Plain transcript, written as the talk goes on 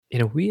In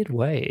a weird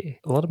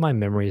way, a lot of my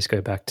memories go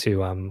back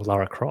to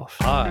Lara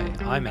Croft. Hi,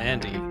 I'm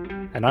Andy,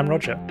 And I'm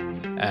Roger,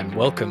 and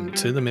welcome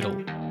to The Middle,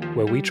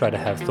 where we try to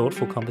have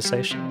thoughtful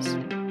conversations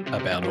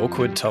about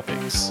awkward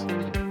topics.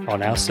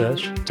 on our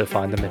search to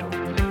find the middle.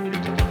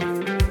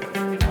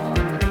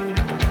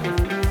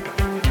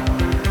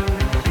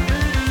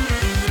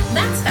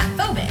 That's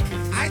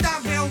fatphobic. I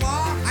don't feel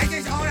war. I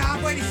just own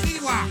halfway to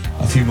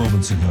Siwa. A few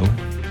moments ago,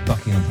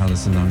 Buckingham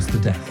Palace announced the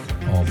death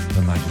of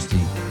Her Majesty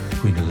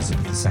Queen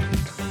Elizabeth II.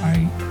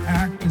 I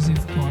act as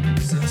if God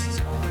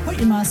exists. Put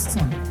your masks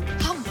on.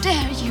 How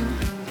dare you!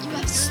 You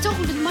have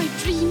stolen my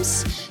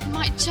dreams and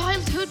my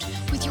childhood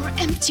with your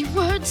empty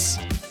words.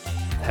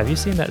 Have you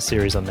seen that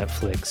series on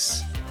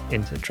Netflix,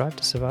 Into Drive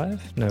to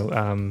Survive?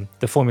 No,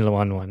 the Formula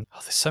One one. Oh,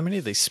 there's so many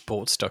of these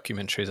sports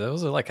documentaries. There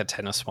was like a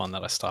tennis one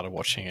that I started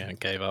watching and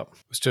gave up.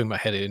 It was doing my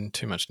head in,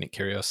 too much Nick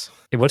Kyrgios.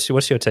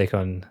 What's your take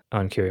on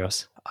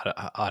Kyrgios?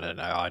 I don't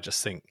know. I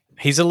just think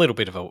he's a little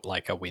bit of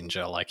a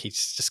whinger. Like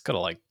he's just got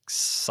to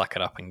suck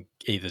it up and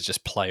either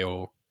just play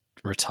or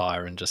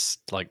retire and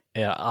just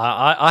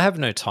I have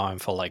no time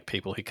for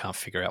people who can't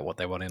figure out what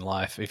they want in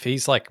life. If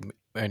he's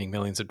earning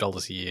millions of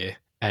dollars a year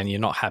and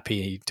you're not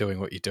happy doing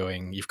what you're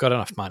doing, you've got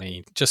enough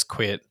money, just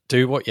quit,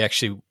 do what you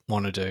actually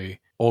want to do,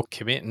 or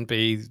commit and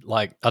be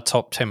a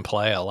top 10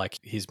 player like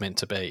he's meant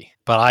to be.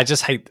 But I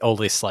just hate all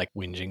this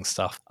whinging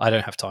stuff. I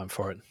don't have time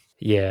for it.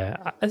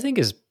 Yeah, I think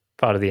is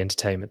part of the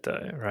entertainment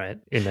though, right?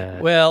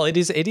 Well, it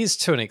is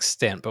to an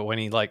extent, but when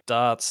he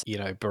starts,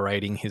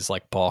 berating his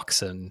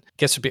box and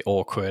gets a bit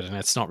awkward and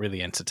it's not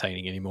really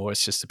entertaining anymore,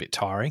 it's just a bit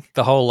tiring.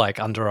 The whole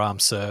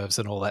underarm serves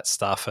and all that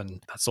stuff,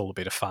 and that's all a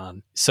bit of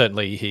fun.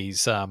 Certainly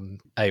he's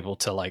able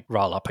to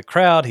rile up a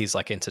crowd. He's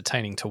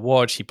entertaining to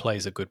watch. He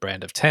plays a good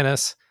brand of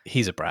tennis.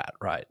 He's a brat,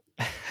 right?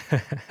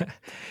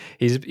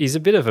 He's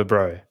a bit of a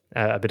bro,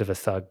 a bit of a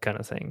thug kind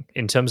of thing.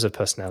 In terms of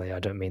personality, I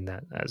don't mean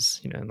that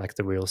as,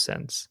 the real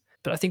sense.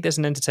 But I think there's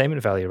an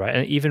entertainment value, right?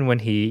 And even when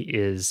he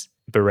is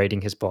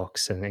berating his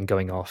box and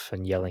going off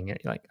and yelling,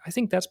 I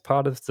think that's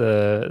part of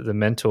the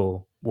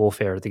mental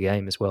warfare of the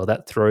game as well.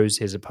 That throws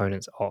his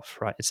opponents off,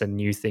 right? It's a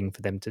new thing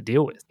for them to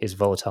deal with, his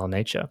volatile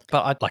nature.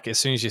 But as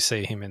soon as you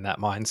see him in that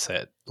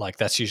mindset,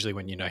 that's usually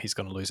when he's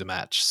going to lose a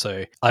match.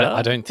 So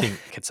I don't think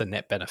it's a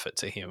net benefit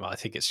to him. I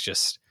think it's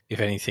just, if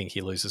anything,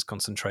 he loses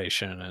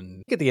concentration,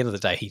 and at the end of the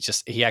day,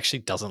 he actually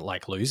doesn't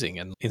like losing.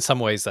 And in some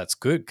ways that's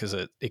good because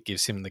it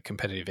gives him the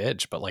competitive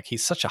edge, but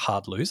he's such a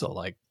hard loser.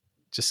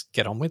 Just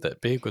get on with it.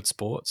 Be a good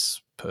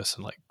sports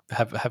person.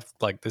 Have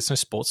there's no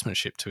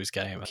sportsmanship to his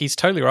game. He's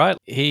totally right.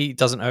 He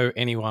doesn't owe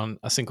anyone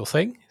a single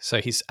thing. So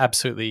he's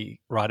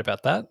absolutely right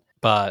about that.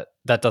 But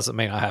that doesn't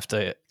mean I have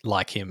to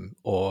like him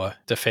or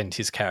defend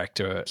his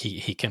character.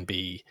 He can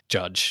be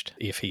judged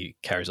if he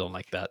carries on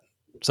like that.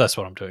 So that's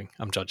what I'm doing.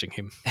 I'm judging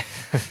him.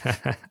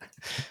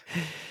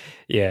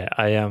 Yeah,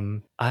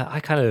 I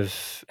kind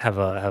of have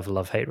a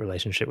love-hate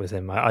relationship with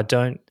him. I'm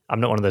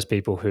not one of those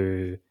people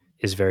who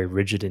is very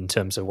rigid in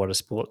terms of what a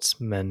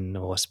sportsman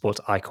or sports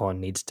icon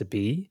needs to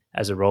be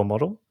as a role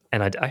model.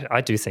 And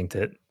I do think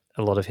that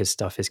a lot of his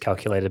stuff is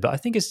calculated, but I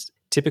think it's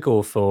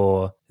typical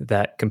for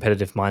that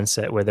competitive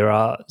mindset where there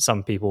are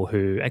some people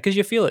who, because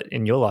you feel it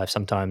in your life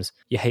sometimes,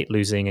 you hate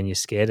losing and you're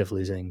scared of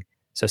losing.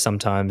 So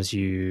sometimes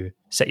you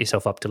set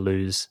yourself up to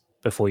lose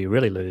before you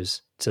really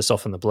lose to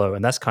soften the blow.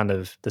 And that's kind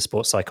of the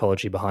sports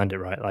psychology behind it,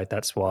 right?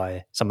 That's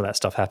why some of that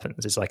stuff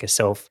happens. It's a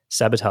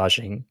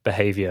self-sabotaging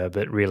behavior,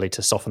 but really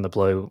to soften the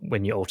blow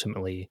when you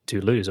ultimately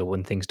do lose or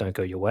when things don't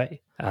go your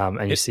way.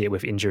 And you see it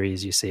with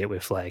injuries, you see it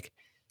with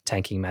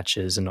tanking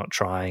matches and not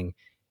trying.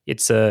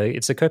 It's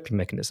a coping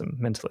mechanism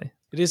mentally.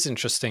 It is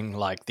interesting,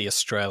 the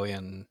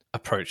Australian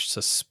approach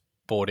to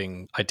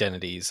sporting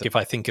identities. If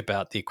I think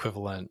about the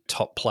equivalent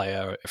top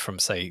player from,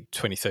 say,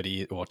 20,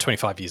 30 or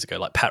 25 years ago,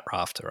 like Pat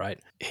Rafter, right?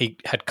 He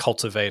had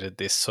cultivated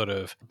this sort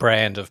of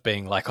brand of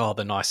being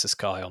the nicest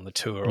guy on the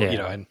tour,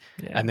 and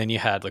then you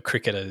had the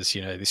cricketers,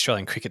 the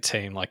Australian cricket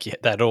team,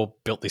 they'd all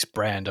built this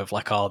brand of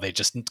they're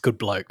just good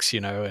blokes,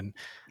 and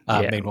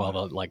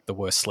meanwhile, the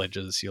worst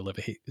sledges you'll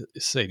ever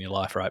see in your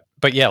life, right?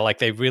 But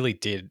they really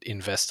did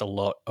invest a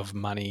lot of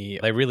money.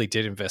 They really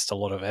did invest a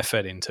lot of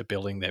effort into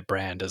building their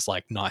brand as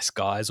nice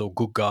guys or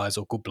good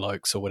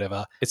blokes or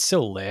whatever. It's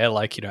still there.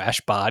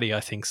 Ash Barty, I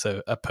think, is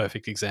a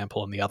perfect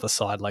example on the other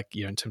side,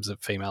 in terms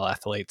of female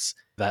athletes.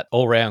 That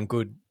all-round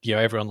good,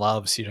 everyone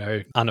loves,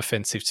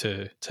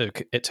 unoffensive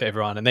to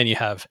everyone. And then you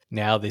have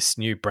now this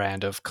new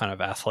brand of kind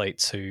of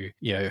athletes who,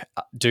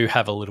 do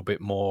have a little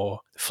bit more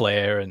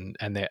flair and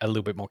they're a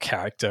little bit more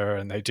character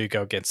and they do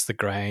go against the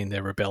grain.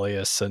 They're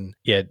rebellious and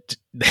they're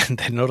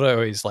not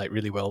always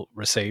really well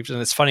received. And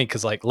it's funny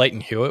because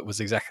Leighton Hewitt was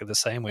exactly the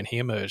same when he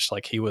emerged.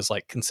 He was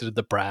considered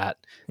the brat.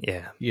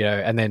 Yeah.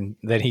 And then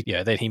he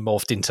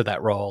morphed into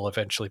that role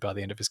eventually by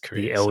the end of his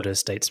career. The elder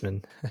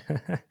statesman.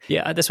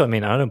 Yeah, that's what I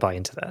mean. I don't buy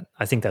into that.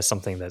 I think that's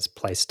something that's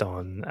placed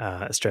on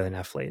Australian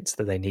athletes,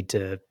 that they need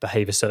to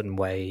behave a certain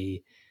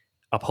way,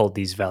 uphold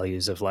these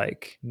values of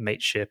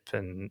mateship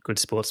and good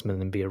sportsman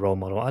and be a role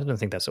model. I don't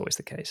think that's always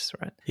the case,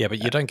 right? Yeah,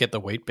 but you don't get the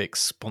Weet-Bix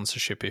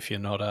sponsorship if you're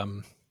not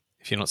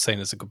if you're not seen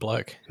as a good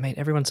bloke. Mate,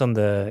 everyone's on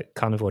the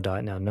carnivore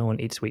diet now. No one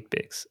eats Wheat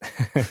Bix.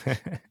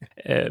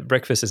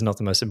 Breakfast is not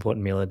the most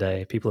important meal a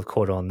day. People have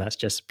caught on. That's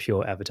just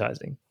pure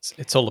advertising.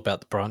 It's all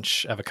about the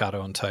brunch,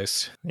 avocado on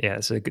toast. Yeah,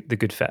 so the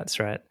good fats,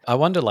 right? I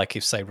wonder, like,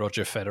 if, say,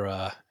 Roger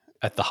Federer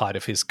at the height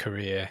of his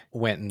career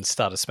went and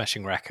started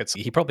smashing rackets.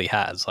 He probably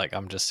has. Like,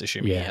 I'm just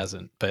assuming he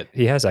hasn't. But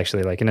he has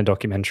actually. Like in a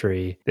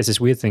documentary, there's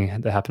this weird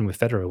thing that happened with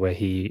Federer where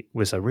he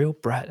was a real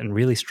brat and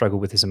really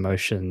struggled with his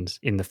emotions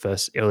in the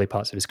first early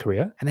parts of his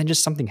career. And then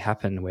just something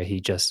happened where he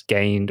just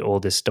gained all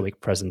this stoic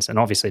presence, and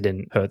obviously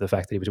didn't hurt the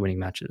fact that he was winning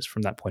matches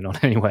from that point on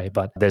anyway.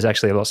 But there's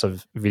actually lots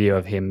of video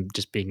of him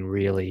just being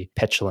really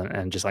petulant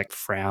and just like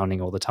frowning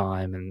all the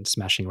time and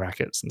smashing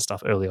rackets and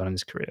stuff early on in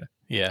his career.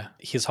 Yeah,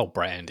 his whole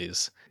brand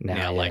is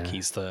now like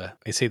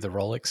is he the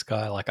Rolex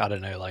guy? Like, I don't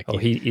know. Like,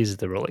 he is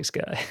the Rolex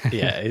guy.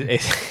 Yeah,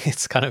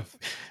 it's kind of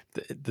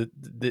the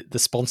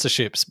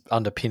sponsorships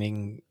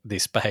underpinning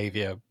this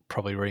behavior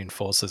probably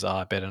reinforces.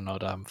 I better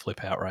not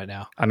flip out right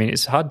now. I mean,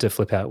 it's hard to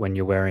flip out when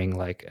you're wearing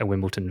like a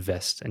Wimbledon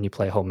vest and you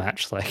play a whole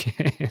match like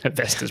in a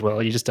vest as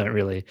well. You just don't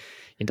really.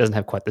 It doesn't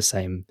have quite the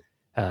same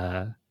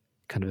kind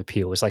of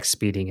appeal. It's like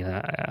speeding in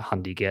a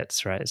Hyundai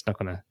Getz, right? It's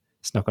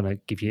not gonna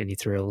give you any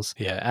thrills.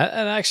 Yeah,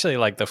 and actually,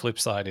 like the flip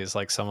side is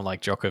like someone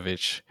like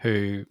Djokovic,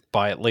 who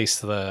by at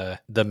least the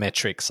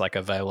metrics like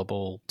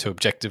available to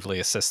objectively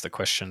assess the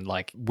question,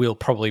 like will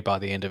probably by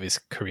the end of his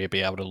career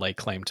be able to lay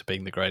claim to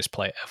being the greatest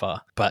player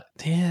ever. But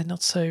yeah,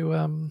 not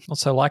so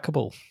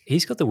likable.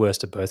 He's got the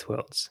worst of both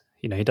worlds.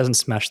 You know, he doesn't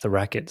smash the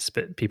rackets,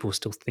 but people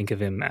still think of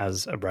him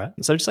as a brat.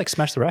 So just like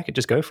smash the racket,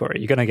 just go for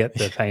it. You're gonna get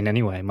the pain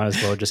anyway. Might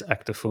as well just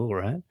act a fool,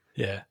 right?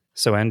 Yeah.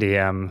 So Andy,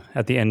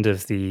 at the end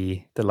of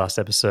the last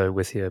episode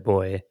with your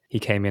boy, he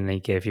came in and he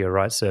gave you a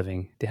right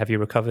serving. Have you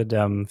recovered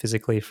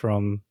physically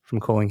from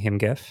calling him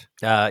Geff?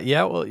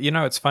 Yeah, well, you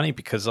know, it's funny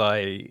because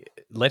I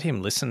let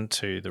him listen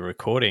to the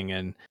recording,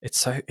 and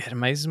it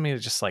amazes me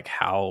just like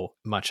how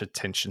much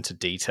attention to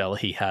detail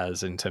he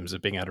has in terms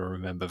of being able to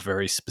remember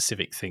very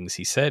specific things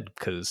he said.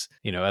 Because,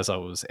 you know, as I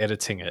was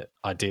editing it,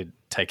 I did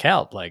take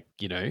out like,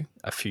 you know,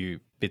 a few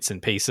bits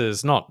and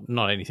pieces, not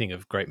anything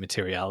of great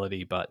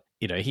materiality, but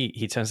you know,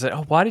 he turns out,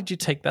 oh, why did you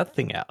take that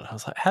thing out? And I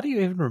was like, how do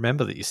you even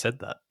remember that you said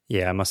that?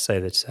 Yeah, I must say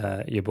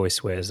that your boy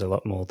swears a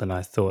lot more than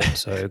I thought.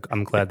 So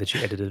I'm glad that you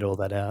edited all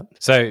that out.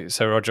 So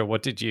Roger,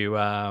 what did you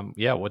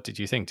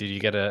think? Did you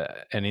get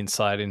an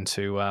insight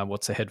into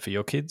what's ahead for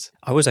your kids?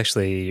 I was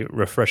actually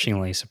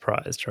refreshingly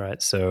surprised,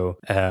 right? So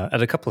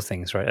at a couple of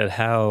things, right? At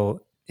how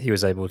he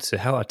was able to,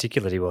 how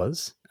articulate he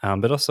was,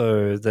 but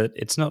also that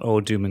it's not all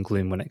doom and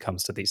gloom when it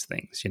comes to these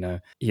things. You know,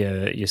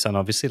 your son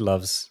obviously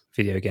loves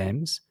video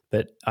games,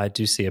 but I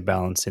do see a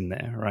balance in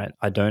there, right?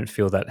 I don't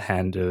feel that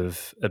hand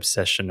of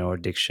obsession or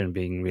addiction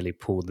being really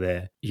pulled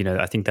there. You know,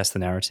 I think that's the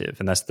narrative,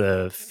 and that's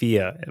the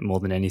fear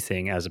more than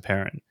anything as a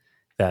parent,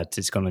 that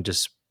it's going to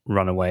just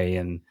run away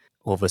and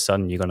all of a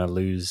sudden you're going to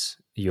lose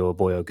your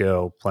boy or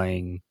girl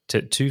playing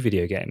two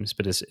video games,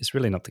 but it's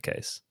really not the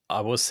case.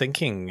 I was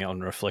thinking on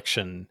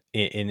reflection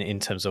in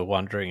terms of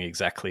wondering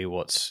exactly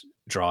what's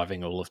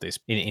driving all of this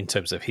in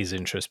terms of his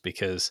interest,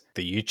 because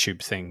the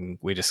YouTube thing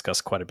we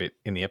discussed quite a bit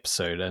in the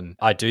episode, and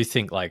I do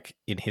think like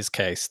in his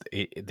case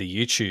the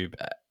YouTube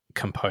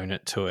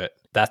component to it,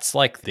 that's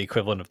like the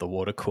equivalent of the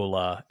water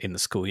cooler in the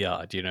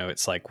schoolyard. You know,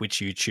 it's like, which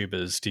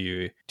YouTubers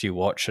do you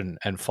watch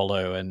and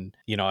follow? And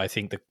you know, I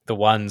think the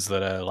ones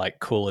that are like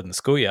cool in the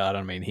schoolyard,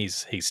 I mean,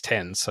 he's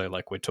 10, so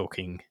like we're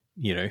talking,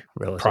 you know,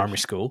 primary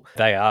school,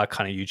 they are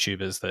kind of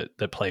YouTubers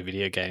that play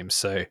video games.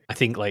 So I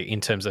think like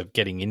in terms of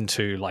getting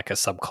into like a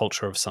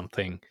subculture of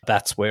something,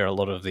 that's where a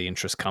lot of the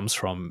interest comes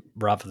from,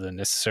 rather than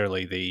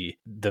necessarily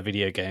the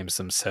video games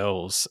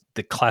themselves.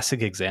 The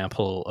classic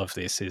example of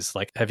this is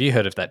like, have you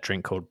heard of that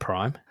drink called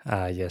Prime?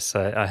 Yes,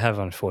 I have,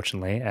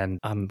 unfortunately, and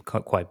I'm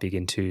quite big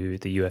into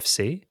the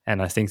UFC,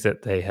 and I think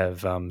that they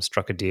have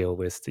struck a deal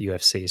with the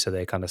UFC, so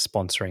they're kind of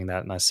sponsoring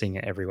that, and I'm seeing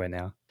it everywhere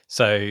now.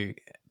 So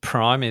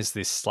Prime is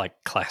this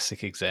like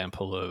classic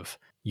example of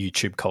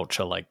YouTube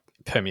culture, like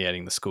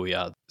permeating the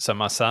schoolyard. So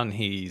my son,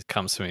 he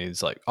comes to me and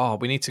he's like, oh,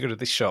 we need to go to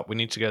this shop. We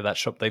need to go to that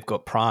shop. They've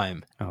got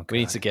Prime. Oh, we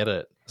need to get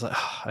it. I was like,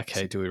 oh,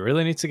 okay, do we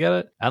really need to get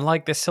it? And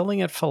like they're selling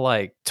it for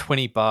like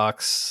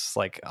 $20,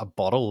 like a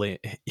bottle.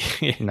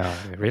 No,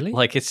 really?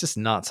 Like it's just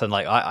nuts. And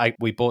like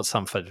we bought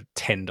some for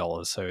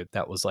 $10, so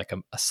that was like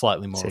a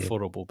slightly more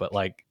affordable. But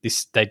like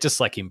this, they just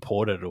like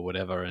imported or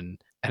whatever, and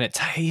it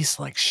tastes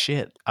like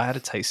shit. I had a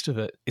taste of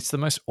it. It's the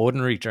most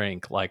ordinary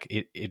drink. Like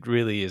it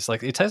really is.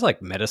 Like it tastes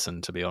like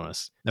medicine, to be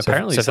honest. And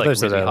apparently it's like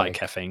really high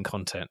caffeine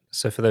content.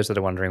 So for those that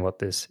are wondering what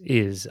this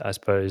is, I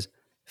suppose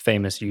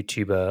famous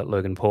YouTuber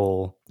Logan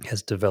Paul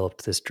has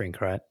developed this drink,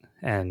 right?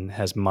 And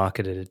has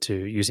marketed it to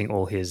using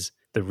all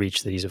the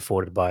reach that he's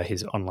afforded by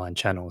his online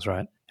channels,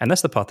 right? And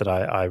that's the part that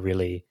I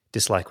really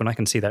dislike, when I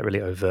can see that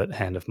really overt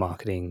hand of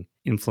marketing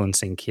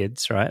influencing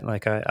kids, right?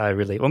 Like I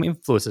really, well, it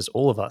influences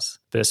all of us,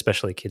 but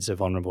especially kids are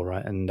vulnerable,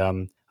 right? And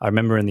I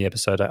remember in the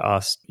episode I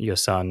asked your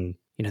son,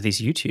 you know,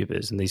 these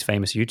YouTubers and these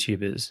famous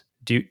YouTubers,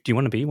 do you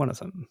want to be one of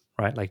them,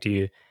 right? Like,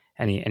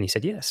 And he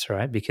said yes,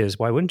 right? Because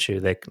why wouldn't you?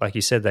 They, like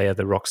you said, they are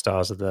the rock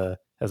stars of the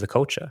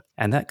culture.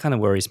 And that kind of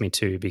worries me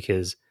too,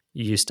 because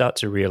you start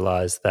to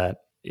realize that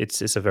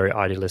it's a very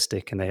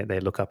idealistic, and they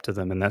look up to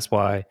them. And that's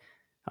why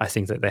I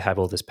think that they have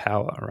all this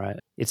power, right?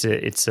 It's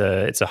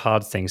a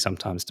hard thing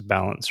sometimes to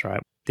balance,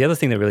 right? The other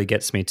thing that really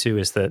gets me too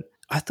is that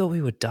I thought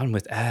we were done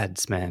with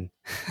ads, man.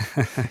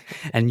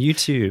 And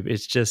YouTube,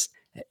 it's just,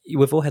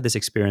 we've all had this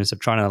experience of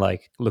trying to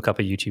like look up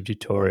a YouTube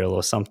tutorial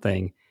or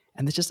something,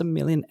 and there's just a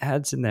million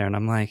ads in there, and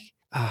I'm like,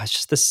 it's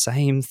just the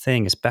same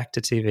thing. It's back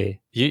to TV.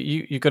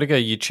 You got to go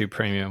YouTube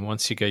Premium.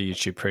 Once you go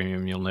YouTube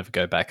Premium, you'll never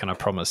go back. And I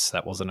promise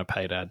that wasn't a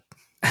paid ad.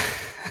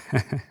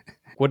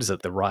 What is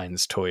it? The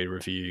Ryan's Toy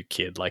Review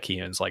kid, like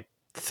he earns like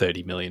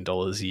 $30 million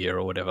a year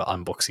or whatever,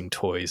 unboxing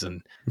toys,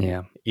 and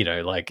yeah, you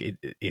know, like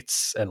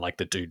it's and like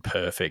the Dude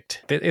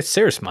Perfect. It's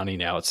serious money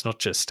now. It's not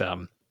just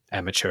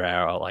amateur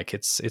hour. Like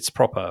it's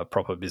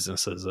proper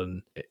businesses,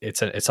 and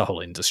it's a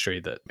whole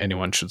industry that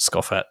anyone should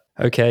scoff at.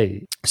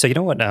 Okay, so you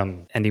know what,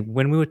 Andy,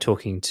 when we were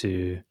talking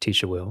to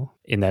Teacher Will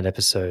in that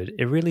episode,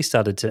 it really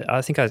started to,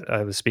 I think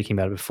I was speaking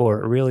about it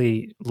before, it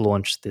really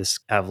launched this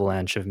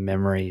avalanche of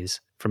memories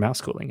from our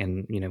schooling.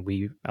 And, you know,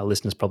 our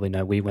listeners probably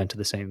know we went to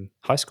the same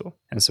high school.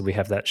 And so we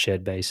have that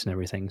shared base and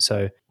everything.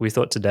 So we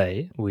thought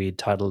today we'd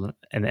title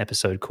an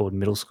episode called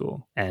Middle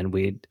School, and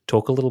we'd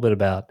talk a little bit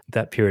about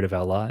that period of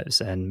our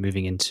lives and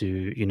moving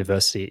into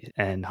university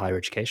and higher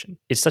education.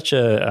 It's such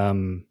a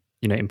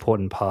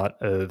important part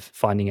of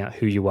finding out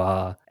who you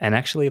are. And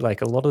actually,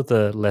 like, a lot of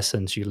the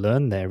lessons you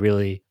learn there,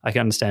 really, I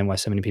can understand why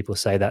so many people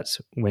say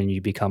that's when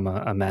you become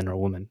a man or a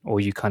woman,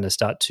 or you kind of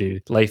start to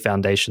lay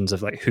foundations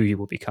of like who you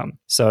will become.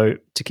 So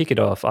to kick it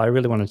off, I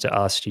really wanted to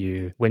ask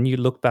you, when you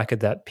look back at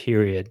that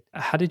period,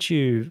 how did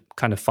you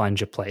kind of find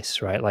your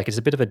place, right? Like, it's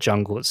a bit of a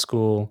jungle at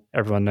school.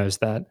 Everyone knows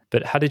that.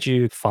 But how did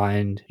you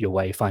find your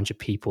way, find your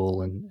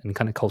people, and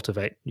kind of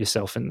cultivate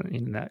yourself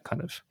in that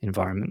kind of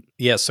environment?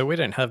 Yeah, so we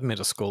don't have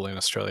middle school in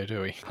Australia,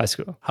 do we? High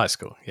school. High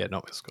school, yeah,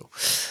 not middle school.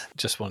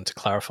 Just wanted to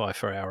clarify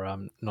for our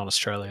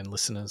non-Australian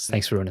listeners.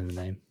 Thanks for ruining the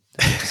name.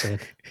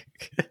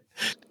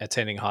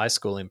 Attending high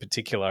school in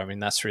particular, I mean,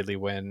 that's really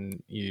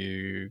when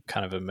you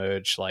kind of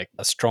emerge like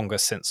a stronger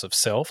sense of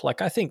self.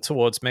 Like, I think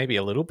towards maybe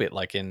a little bit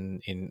like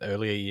in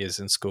earlier years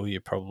in school, you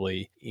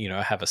probably,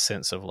 have a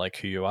sense of like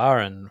who you are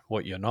and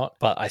what you're not.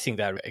 But I think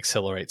that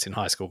accelerates in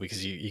high school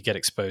because you get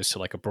exposed to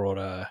like a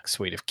broader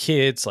suite of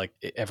kids. Like,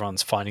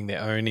 everyone's finding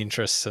their own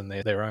interests and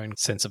their own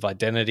sense of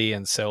identity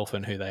and self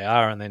and who they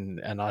are.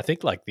 And I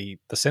think like the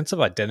sense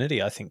of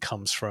identity, I think,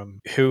 comes from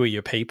who are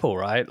your people,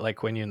 right?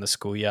 Like when you're in the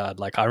schoolyard,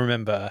 like I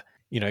remember,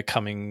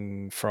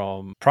 coming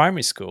from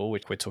primary school,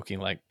 which we're talking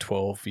like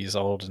 12 years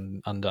old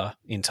and under,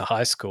 into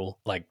high school,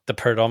 like the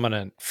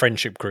predominant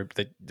friendship group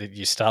that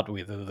you start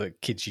with are the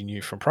kids you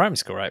knew from primary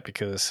school, right?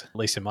 Because at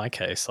least in my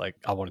case, like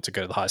I wanted to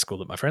go to the high school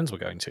that my friends were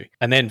going to.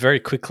 And then very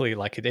quickly,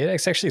 like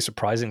it's actually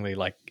surprisingly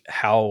like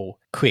how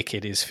quick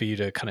it is for you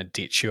to kind of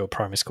ditch your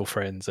primary school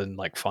friends and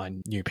like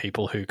find new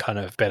people who kind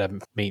of better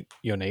meet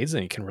your needs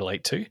and you can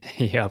relate to.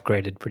 Yeah,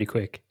 upgraded pretty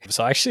quick.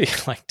 So I actually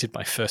like did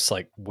my first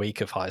like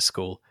week of high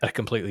school at a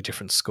completely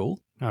different school.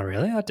 Oh,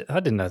 really? I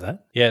didn't know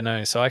that. Yeah,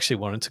 no. So I actually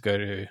wanted to go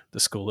to the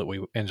school that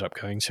we ended up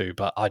going to,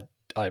 but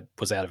I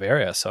was out of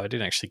area, so I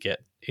didn't actually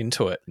get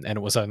into it. And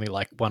it was only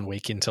like 1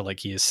 week into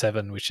like year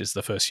 7, which is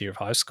the first year of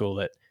high school,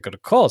 that I got a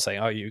call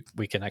saying,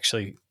 we can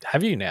actually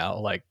have you now,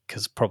 like,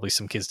 because probably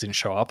some kids didn't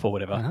show up or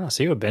whatever. Oh,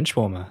 so you were a bench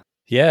warmer.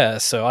 Yeah,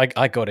 so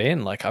I got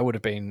in. Like, I would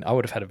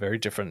have had a very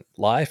different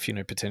life,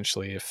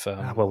 potentially if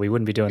well, we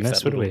wouldn't be doing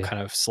this, would we?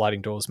 Kind of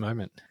sliding doors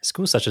moment.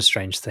 School's such a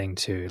strange thing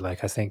too.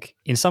 Like, I think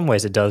in some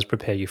ways it does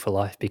prepare you for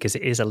life because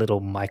it is a little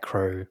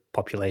micro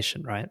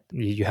population, right?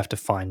 You have to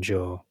find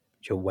your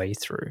way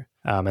through.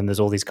 And there's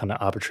all these kind of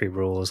arbitrary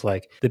rules.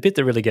 Like, the bit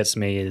that really gets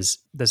me is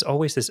there's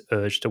always this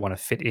urge to want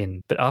to fit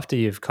in. But after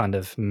you've kind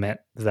of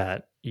met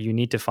that, you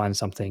need to find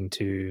something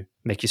to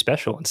make you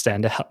special and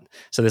stand out.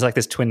 So there's like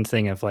this twin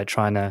thing of like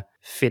trying to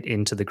fit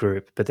into the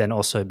group, but then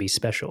also be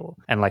special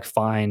and like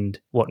find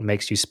what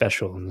makes you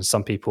special. And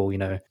some people,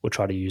 will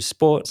try to use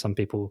sport. Some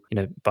people,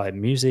 by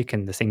music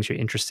and the things you're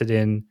interested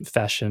in,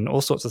 fashion,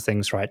 all sorts of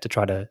things, right? To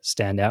try to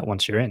stand out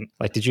once you're in.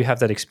 Like, did you have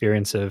that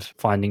experience of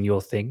finding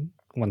your thing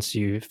once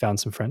you found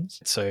some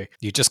friends? So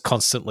you just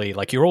constantly,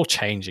 like, you're all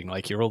changing.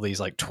 Like, you're all these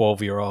like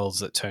 12-year-olds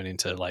that turn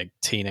into like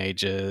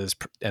teenagers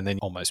and then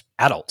almost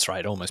adults,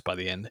 right? Almost by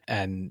the end.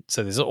 And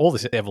so there's all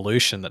this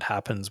evolution that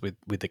happens with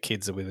the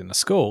kids that are within the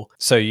school.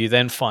 So you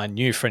then find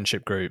new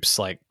friendship groups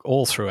like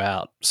all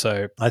throughout.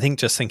 So I think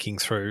just thinking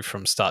through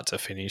from start to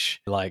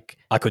finish, like,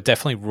 I could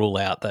definitely rule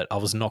out that I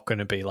was not going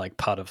to be like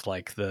part of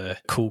like the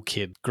cool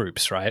kid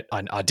groups, right?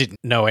 I didn't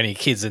know any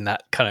kids in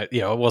that kind of,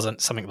 it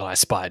wasn't something that I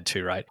aspired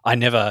to, right? I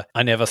never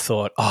I never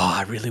thought, oh,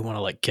 I really want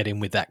to like get in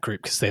with that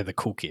group because they're the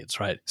cool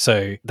kids, right?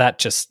 So that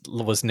just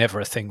was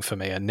never a thing for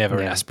me and never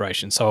an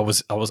aspiration. So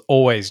I was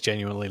always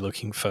genuinely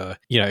looking for,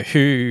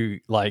 who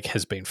like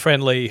has been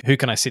friendly, who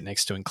can I sit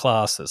next to in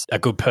class as a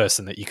good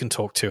person that you can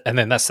talk to. And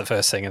then that's the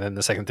first thing. And then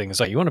the second thing is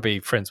like, you want to be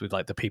friends with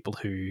like the people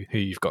who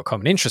you've got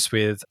common interests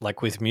with.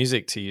 Like with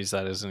music, to use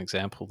that as an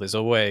example, there's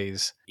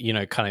always,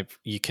 kind of,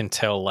 you can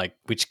tell like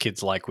which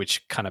kids like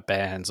which kind of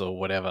bands or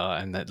whatever.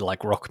 And that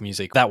like rock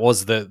music, that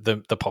was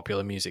the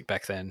popular music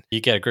back then. You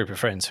get a group of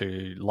friends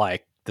who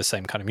like the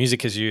same kind of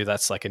music as you.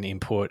 That's like an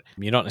input.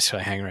 You're not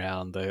necessarily hanging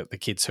around the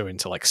kids who are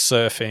into like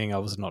surfing. I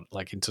was not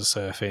like into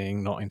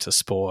surfing, not into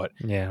sport.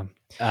 Yeah.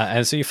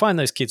 And so you find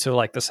those kids who are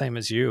like the same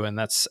as you, and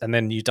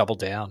then you double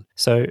down.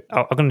 So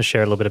I'm going to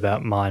share a little bit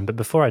about mine, but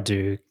before I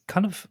do,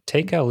 kind of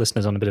take our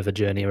listeners on a bit of a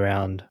journey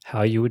around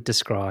how you would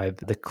describe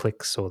the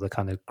cliques or the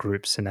kind of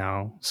groups in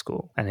our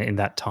school and in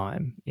that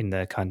time, in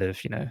the kind of,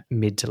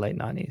 mid to late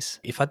 90s.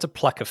 If I had to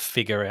pluck a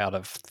figure out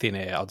of thin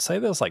air, I'd say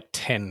there was like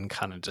 10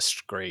 kind of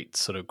discrete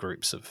sort of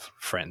groups of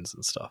friends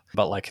and stuff.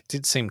 But like it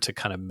did seem to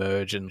kind of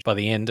merge, and by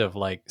the end of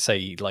like,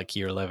 say, like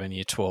year 11,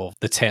 year 12,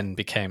 the 10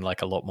 became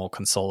like a lot more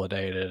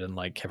consolidated, and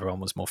like everyone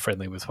was more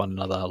friendly with one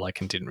another,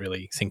 like, and didn't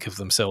really think of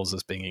themselves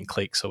as being in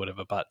cliques or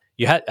whatever. But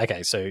you had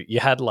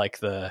like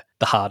the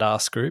hard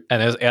ass group,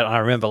 and I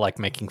remember like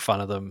making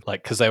fun of them,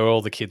 like, because they were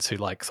all the kids who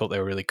like thought they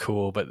were really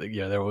cool, but they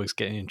were always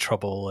getting in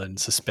trouble and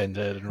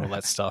suspended and all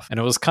that stuff. And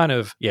it was kind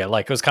of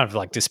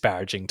like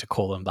disparaging to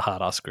call them the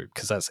hard ass group,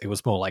 because it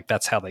was more like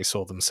that's how they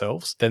saw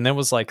themselves. Then there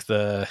was like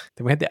then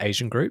we had the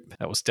Asian group.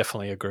 That was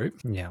definitely a group.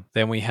 Yeah.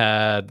 Then we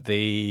had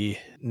the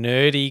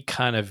nerdy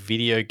kind of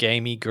video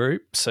gamey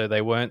group, so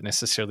they weren't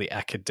necessarily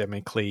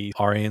academically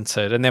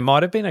oriented, and there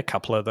might have been a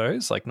couple of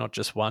those, like not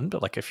just one,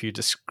 but like a few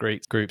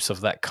discrete groups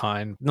of that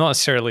kind. Not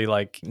necessarily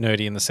like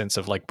nerdy in the sense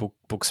of like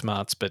book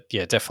smarts, but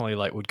yeah, definitely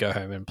like would go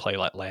home and play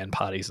like LAN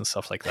parties and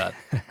stuff like that.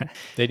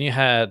 Then you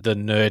had the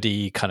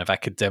nerdy kind of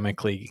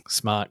academically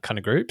smart kind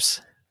of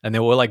groups, and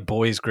there were like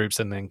boys groups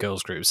and then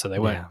girls groups, so they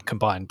weren't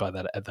combined by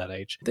that at that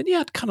age. Then you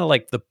had kind of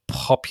like the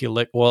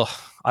popular, well,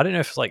 I don't know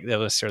if like they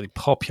were necessarily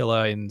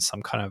popular in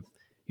some kind of,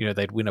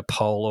 they'd win a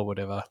poll or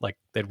whatever, like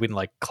they'd win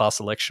like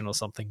class election or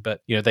something. But,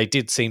 they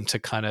did seem to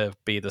kind of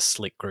be the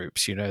slick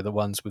groups, the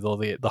ones with all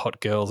the hot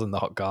girls and the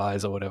hot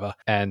guys or whatever.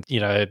 And,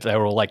 they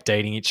were all like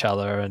dating each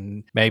other,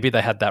 and maybe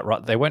they had that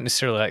right. They weren't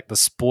necessarily like the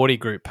sporty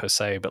group per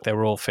se, but they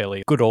were all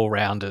fairly good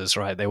all-rounders,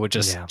 right? They were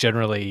just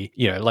generally,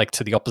 like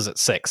to the opposite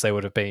sex, they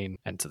would have been,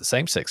 and to the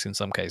same sex in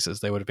some cases,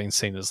 they would have been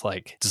seen as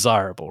like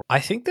desirable. I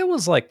think there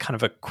was like kind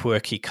of a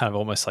quirky, kind of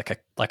almost like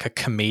a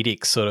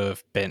comedic sort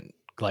of bent,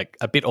 like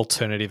a bit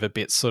alternative, a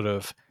bit sort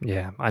of...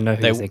 Yeah, I know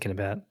who you're thinking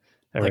about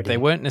already. Like they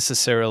weren't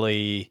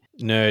necessarily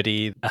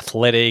nerdy,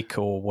 athletic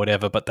or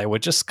whatever, but they were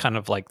just kind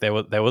of like, they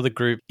were the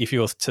group. If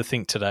you were to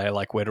think today,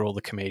 like where do all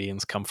the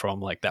comedians come from?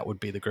 Like that would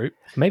be the group.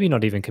 Maybe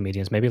not even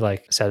comedians, maybe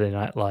like Saturday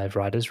Night Live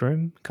writers'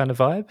 room kind of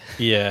vibe.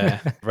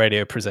 Yeah,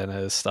 radio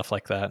presenters, stuff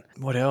like that.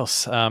 What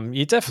else?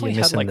 You definitely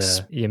had like...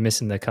 You're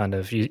missing the kind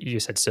of... You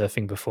said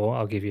surfing before.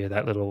 I'll give you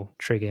that little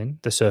trig in.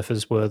 The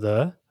surfers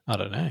were I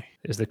don't know.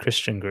 Is the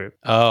Christian group.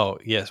 Oh,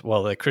 yes.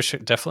 Well, they're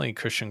definitely a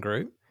Christian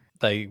group.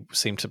 They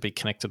seem to be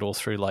connected all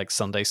through like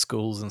Sunday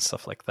schools and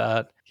stuff like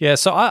that. Yeah,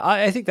 so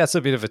I think that's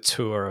a bit of a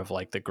tour of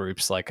like the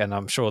groups, like, and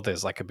I'm sure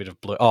there's like a bit of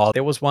blue. Oh,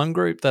 there was one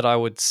group that I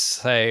would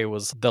say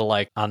was the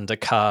like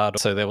undercard.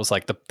 So there was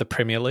like the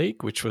Premier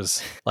League, which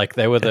was like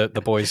they were the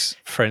boys'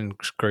 friend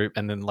group,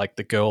 and then like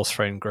the girls'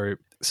 friend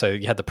group. So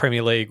you had the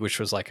Premier League, which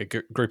was like a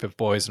group of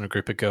boys and a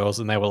group of girls,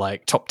 and they were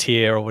like top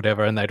tier or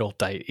whatever, and they'd all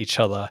date each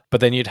other.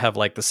 But then you'd have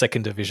like the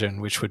second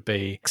division, which would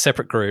be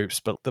separate groups,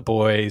 but the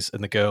boys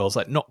and the girls,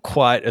 like not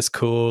quite as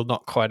cool,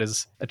 not quite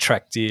as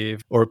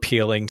attractive or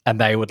appealing,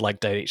 and they would like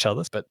date each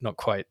other, but not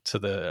quite to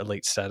the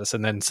elite status.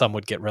 And then some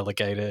would get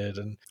relegated,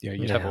 and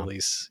you'd have all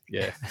these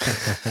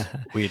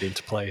weird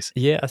interplays.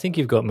 Yeah, I think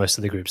you've got most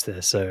of the groups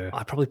there. So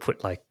I probably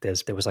put like there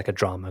was like a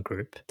drama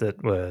group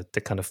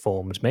that kind of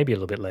formed maybe a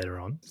little bit later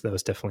on. So there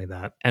was definitely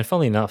that. And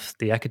funnily enough,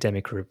 the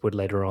academic group would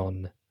later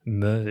on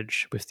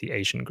merge with the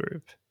Asian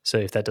group. So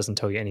if that doesn't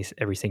tell you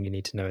everything you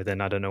need to know, then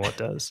I don't know what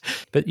does.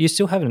 But you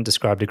still haven't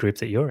described a group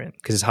that you're in,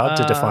 because it's hard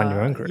to define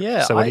your own group.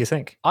 Yeah, so what do you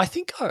think? I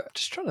think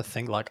just trying to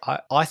think, like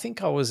I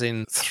think I was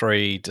in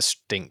 3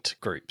 distinct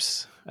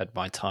groups at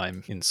my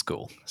time in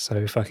school.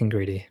 So fucking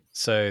greedy.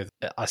 So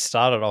I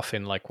started off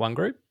in like one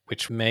group,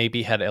 which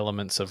maybe had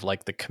elements of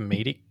like the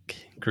comedic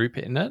group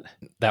in it.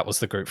 That was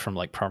the group from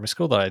like primary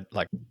school that I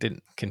like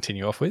didn't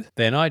continue off with.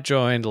 Then I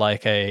joined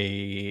like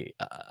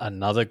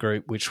another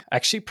group, which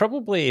actually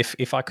probably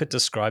if I could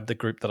describe the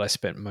group that I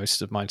spent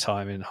most of my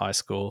time in high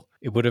school,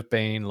 it would have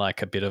been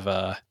like a bit of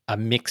a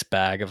mixed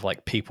bag of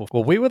like people.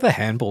 Well, we were the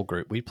handball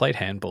group. We played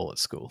handball at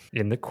school.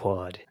 In the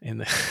quad.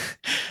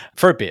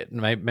 For a bit,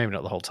 maybe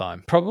not the whole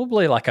time.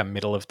 Probably like a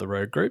middle of the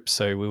road group.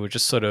 So we were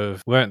just sort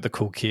of, weren't the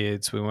cool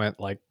kids. We weren't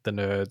like the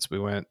nerds. We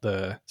weren't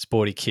the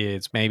sporty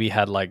kids. Maybe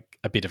had like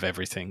a bit of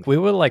everything. We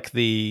were like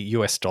the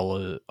US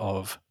dollar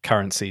of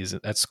currencies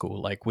at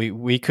school. Like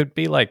we could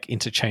be like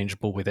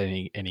interchangeable with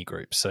any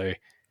group. So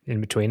in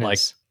between like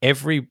us.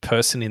 every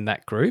person in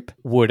that group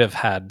would have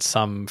had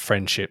some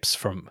friendships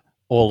from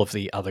all of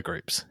the other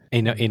groups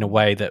in a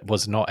way that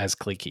was not as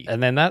cliquey.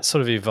 And then that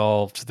sort of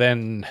evolved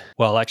then,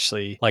 well,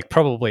 actually, like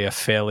probably a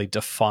fairly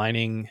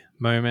defining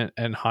moment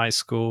in high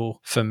school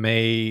for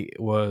me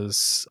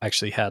was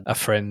actually had a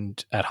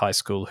friend at high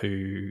school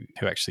who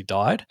actually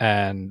died.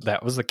 And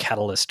that was the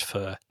catalyst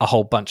for a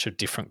whole bunch of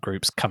different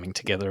groups coming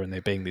together and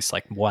there being this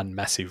like one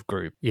massive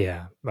group.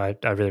 Yeah, I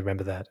really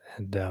remember that.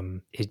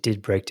 And it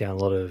did break down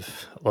a lot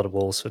of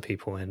walls for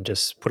people and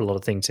just put a lot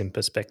of things in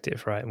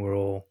perspective, right? And we're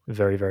all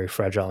very, very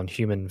fragile and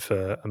human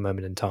for a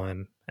moment in time.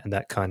 And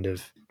that kind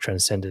of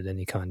transcended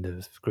any kind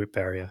of group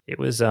barrier. It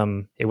was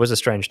a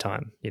strange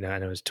time,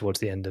 and it was towards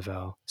the end of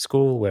our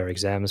school where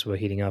exams were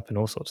heating up and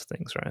all sorts of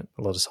things, right?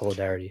 A lot of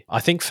solidarity. I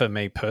think for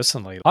me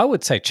personally, I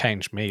would say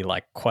changed me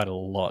like quite a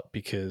lot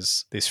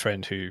because this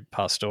friend who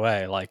passed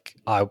away, like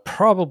I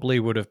probably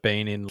would have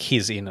been in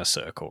his inner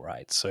circle,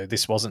 right? So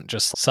this wasn't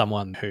just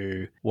someone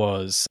who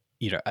was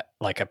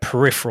like a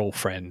peripheral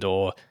friend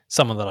or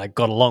someone that I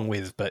got along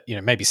with, but,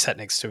 maybe sat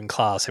next to in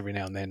class every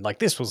now and then. Like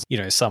this was,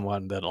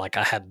 someone that like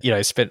I had,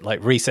 spent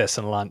like recess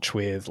and lunch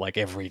with like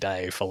every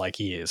day for like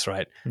years,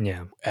 right?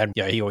 Yeah. And,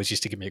 he always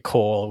used to give me a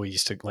call. We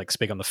used to like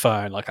speak on the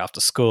phone like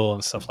after school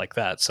and stuff like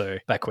that. So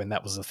back when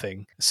that was a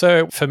thing.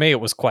 So for me, it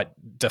was quite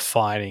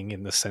defining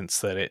in the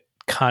sense that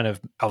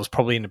I was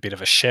probably in a bit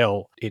of a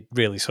shell. It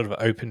really sort of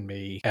opened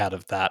me out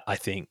of that, I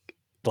think.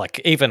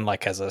 Like even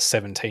like as a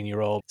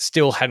 17-year-old,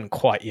 still hadn't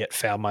quite yet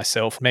found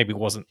myself, maybe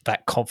wasn't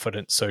that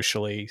confident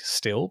socially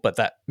still, but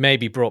that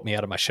maybe brought me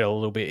out of my shell a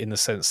little bit in the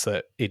sense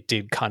that it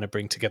did kind of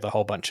bring together a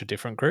whole bunch of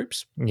different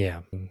groups.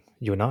 Yeah,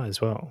 you and I as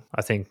well,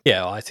 I think.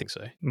 Yeah, I think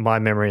so. My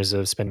memories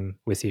of spending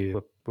with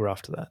you were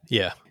after that.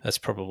 Yeah, that's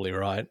probably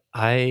right.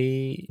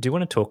 I do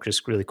want to talk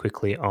just really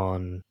quickly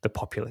on the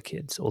popular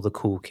kids or the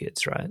cool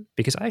kids, right?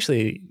 Because I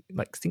actually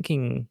like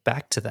thinking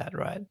back to that,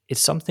 right? It's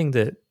something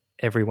that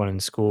everyone in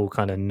school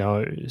kind of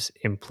knows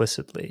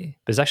implicitly,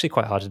 but it's actually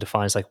quite hard to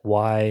define. It's like,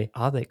 why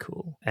are they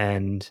cool?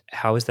 And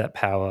how is that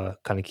power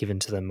kind of given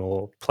to them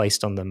or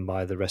placed on them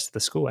by the rest of the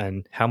school?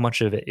 And how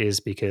much of it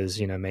is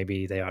because,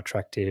 maybe they are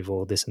attractive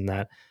or this and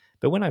that?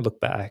 But when I look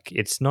back,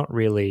 it's not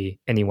really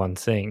any one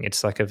thing.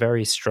 It's like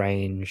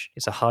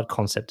it's a hard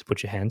concept to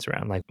put your hands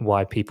around, like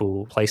why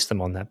people place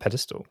them on that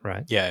pedestal,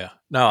 right? Yeah.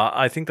 No,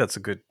 I think that's a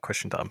good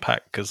question to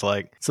unpack because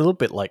like it's a little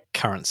bit like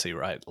currency,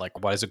 right?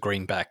 Like why is a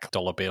greenback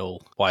dollar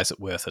bill, why is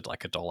it worth it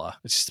like $1?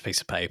 It's just a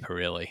piece of paper,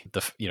 really.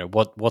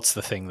 What's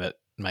the thing that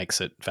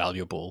makes it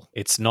valuable?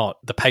 It's not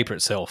the paper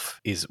itself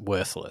is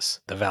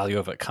worthless. The value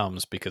of it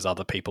comes because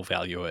other people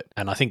value it.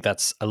 And I think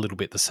that's a little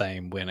bit the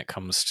same when it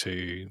comes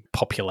to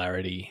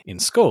popularity in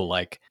school.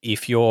 Like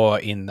if you're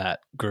in that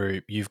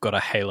group, you've got a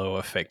halo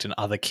effect and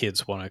other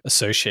kids want to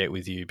associate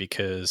with you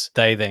because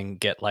they then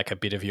get like a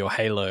bit of your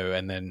halo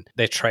and then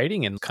they're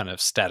trading in kind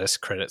of status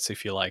credits,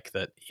 if you like,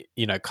 that,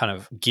 kind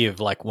of give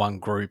like one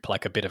group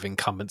like a bit of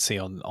incumbency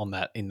on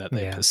that in that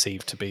they're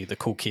perceived to be the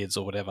cool kids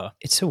or whatever.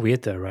 It's so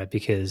weird though, right?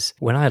 Because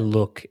when I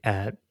look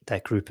at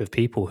that group of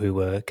people who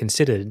were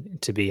considered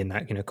to be in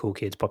that, cool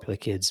kids, popular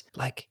kids,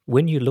 like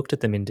when you looked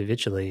at them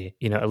individually,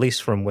 at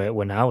least from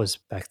when I was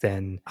back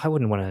then, I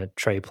wouldn't want to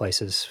trade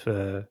places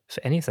for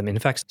any of them. In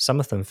fact, some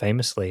of them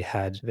famously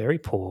had very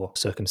poor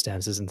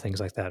circumstances and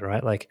things like that,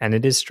 right? Like, and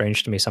it is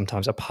strange to me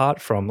sometimes,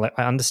 apart from like,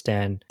 I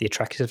understand the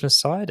attractiveness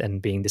side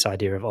and being this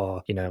idea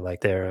of,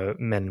 like there are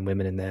men and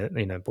women in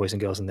there, boys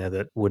and girls in there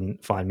that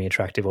wouldn't find me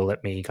attractive or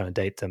let me kind of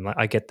date them. Like,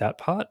 I get that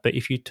part. But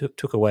if you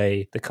took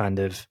away the kind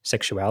of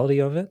sexuality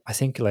of it, I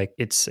think like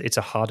it's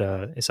a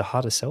harder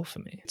sell for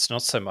me. It's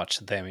not so much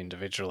them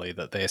individually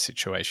that their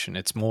situation,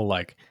 it's more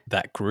like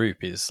that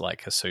group is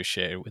like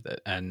associated with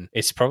it. And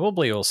it's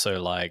probably also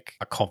like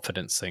a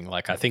confidence thing.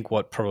 Like I think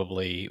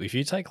if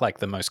you take like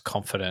the most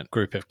confident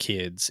group of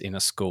kids in a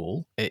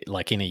school,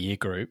 like in a year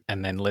group,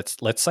 and then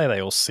let's say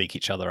they all seek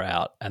each other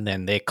out and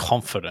then they're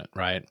confident,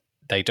 right?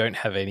 They don't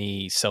have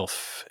any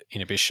self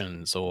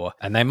inhibitions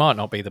and they might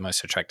not be the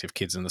most attractive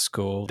kids in the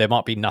school. There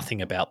might be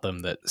nothing about them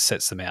that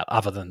sets them out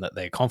other than that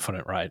they're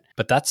confident, right?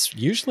 But that's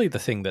usually the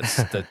thing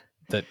that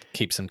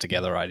keeps them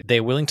together, right?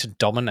 They're willing to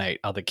dominate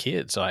other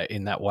kids, right,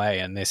 in that way,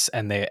 and it's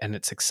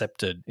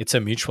accepted. It's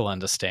a mutual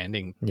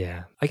understanding.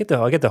 Yeah, I get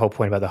the whole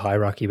point about the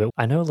hierarchy, but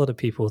I know a lot of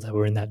people that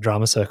were in that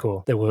drama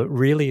circle that were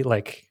really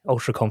like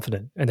ultra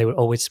confident, and they would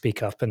always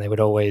speak up, and they would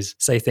always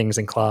say things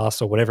in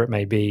class or whatever it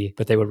may be,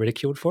 but they were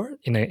ridiculed for it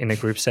in a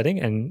group setting.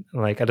 And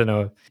like, I don't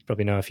know, you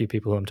probably know a few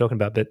people who I'm talking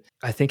about, but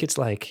I think it's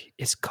like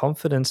it's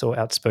confidence or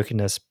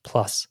outspokenness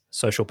plus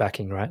social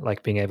backing, right?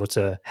 Like being able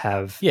to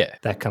have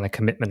that kind of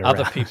commitment around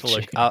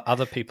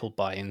other people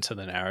buy into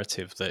the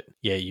narrative that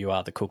you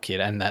are the cool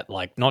kid, and that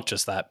like not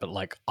just that, but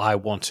like I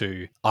want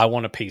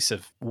a piece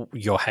of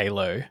your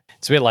halo.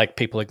 It's a bit like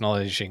people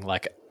acknowledging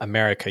like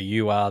America,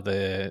 you are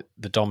the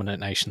dominant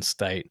nation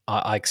state.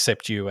 I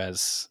accept you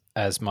as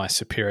as my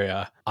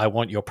superior. I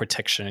want your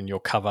protection and your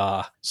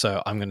cover,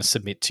 so I'm going to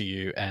submit to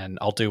you and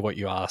I'll do what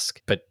you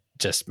ask, but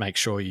just make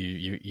sure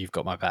you've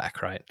got my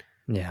back, right?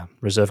 Yeah,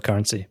 reserve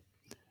currency.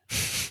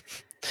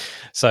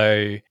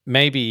 So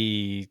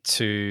maybe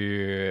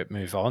to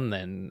move on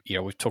then,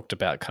 we've talked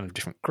about kind of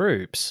different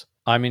groups.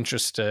 I'm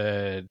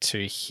interested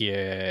to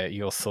hear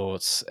your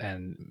thoughts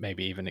and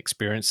maybe even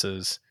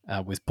experiences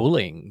with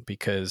bullying,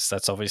 because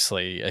that's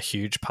obviously a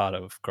huge part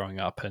of growing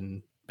up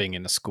and being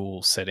in a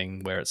school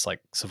setting where it's like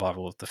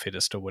survival of the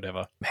fittest or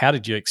whatever. How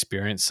did you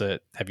experience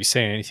it? Have you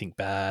seen anything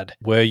bad?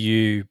 Were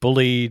you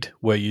bullied?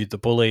 Were you the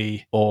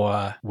bully,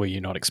 or were you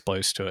not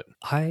exposed to it?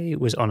 I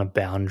was on a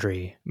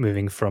boundary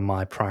moving from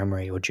my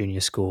primary or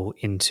junior school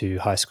into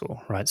high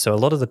school, right? So a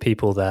lot of the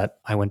people that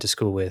I went to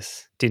school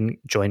with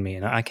didn't join me,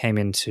 and I came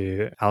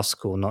into our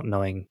school not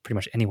knowing pretty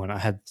much anyone. I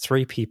had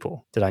 3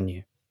 people that I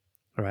knew.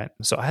 Right.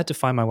 So I had to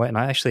find my way, and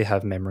I actually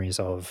have memories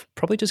of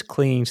probably just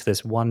clinging to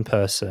this one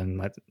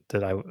person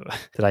that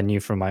I knew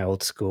from my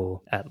old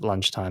school at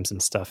lunchtimes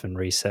and stuff and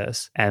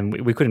recess.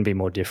 And we couldn't be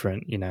more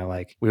different,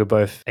 like we were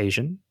both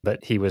Asian,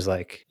 but he was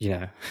like,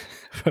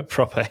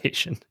 proper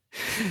Asian.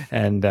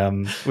 And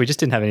we just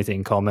didn't have anything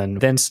in common.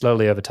 Then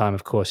slowly over time,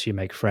 of course, you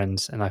make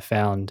friends, and I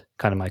found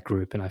kind of my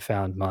group and I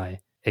found my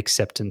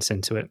acceptance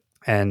into it.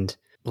 And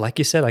like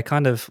you said, I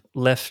kind of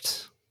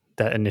left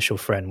that initial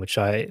friend, which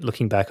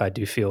looking back, I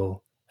do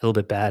feel a little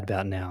bit bad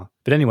about now.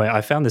 But anyway, I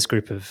found this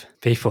group of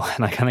people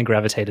and I kind of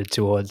gravitated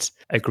towards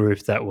a group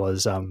that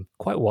was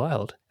quite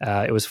wild.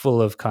 It was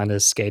full of kind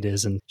of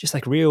skaters and just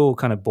like real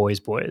kind of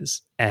boys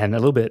and a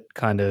little bit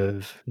kind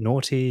of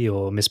naughty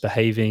or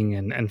misbehaving,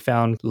 and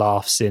found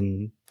laughs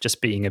in just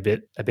being a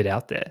bit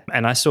out there.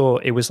 And I saw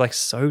it was like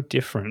so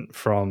different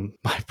from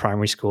my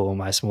primary school,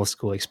 my small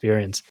school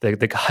experience. The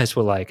guys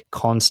were like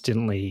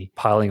constantly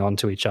piling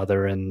onto each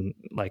other and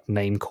like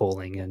name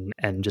calling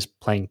and just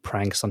playing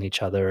pranks on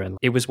each other. And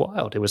it was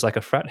wild. It was like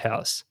a frat house.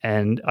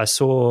 And I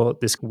saw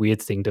this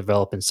weird thing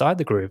develop inside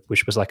the group,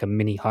 which was like a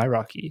mini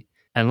hierarchy.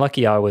 And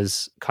lucky I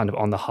was kind of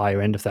on the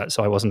higher end of that.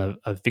 So I wasn't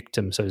a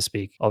victim, so to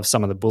speak, of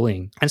some of the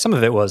bullying. And some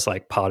of it was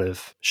like part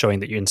of showing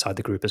that you're inside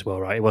the group as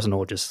well, right? It wasn't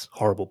all just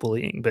horrible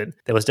bullying, but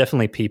there was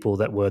definitely people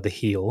that were the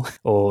heel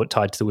or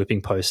tied to the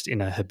whipping post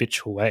in a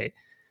habitual way.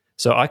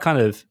 So I kind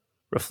of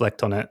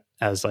reflect on it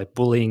as like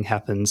bullying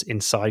happens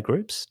inside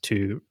groups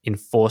to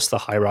enforce the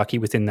hierarchy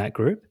within that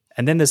group.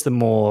 And then there's the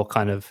more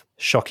kind of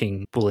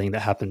shocking bullying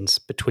that happens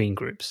between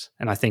groups.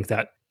 And I think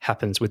that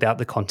happens without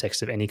the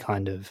context of any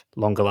kind of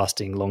longer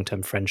lasting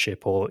long-term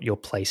friendship or your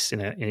place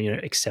in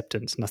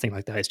acceptance, nothing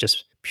like that. It's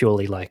just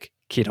purely like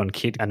kid on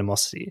kid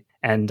animosity.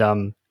 And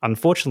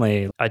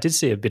unfortunately, I did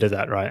see a bit of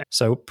that, right?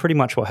 So pretty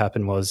much what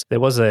happened was there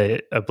was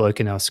a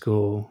bloke in our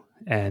school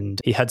and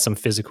he had some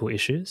physical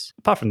issues.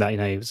 Apart from that,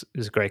 he was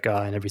a great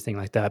guy and everything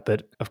like that.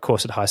 But of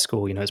course, at high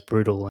school, it's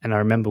brutal. And I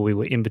remember we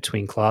were in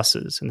between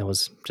classes and there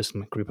was just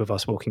a group of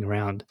us walking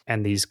around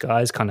and these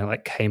guys kind of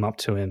like came up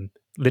to him,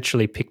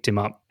 literally picked him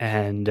up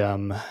and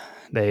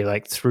they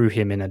like threw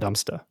him in a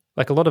dumpster.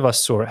 Like a lot of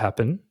us saw it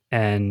happen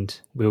and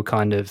we were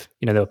kind of,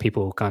 there were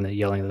people kind of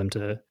yelling at them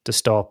to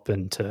stop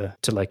and to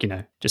like,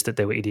 just that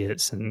they were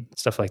idiots and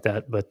stuff like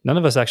that. But none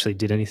of us actually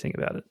did anything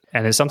about it.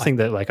 And it's something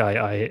that like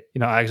I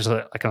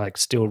can like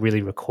still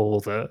really recall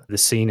the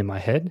scene in my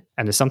head.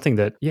 And it's something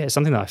that,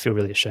 I feel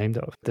really ashamed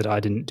of that I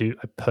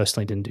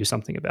personally didn't do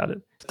something about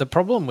it. The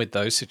problem with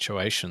those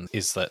situations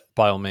is that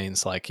by all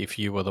means, like if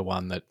you were the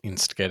one that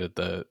instigated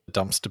the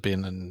dumpster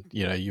bin and,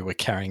 you were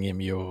carrying him,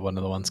 you were one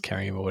of the ones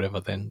carrying him or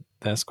whatever, then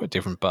that's quite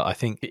different. But I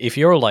think if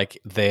you're like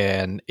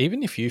there, and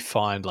even if you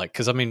find like,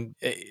 because I mean,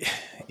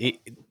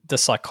 the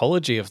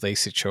psychology of these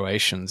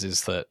situations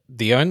is that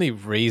the only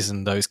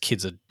reason those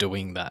kids are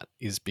doing that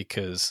is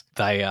because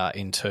they are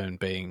in turn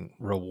being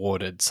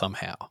rewarded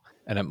somehow.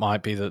 And it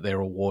might be that they're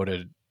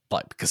rewarded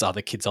like because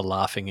other kids are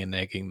laughing and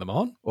egging them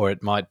on, or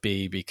it might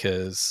be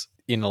because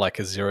in like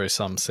a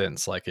zero-sum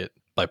sense, like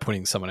by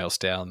putting someone else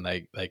down,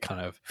 they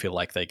kind of feel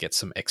like they get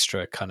some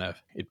extra kind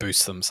of, it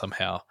boosts them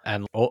somehow.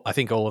 And I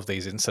think all of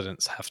these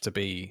incidents have to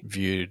be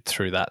viewed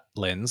through that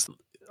lens.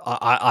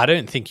 I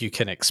don't think you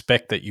can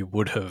expect that you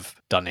would have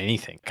done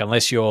anything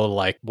unless you're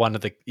like one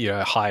of the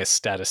highest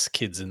status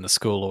kids in the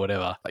school or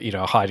whatever,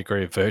 a high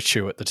degree of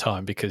virtue at the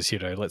time, because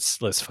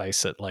let's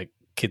face it, like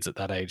kids at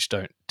that age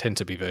don't tend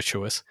to be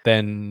virtuous,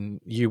 then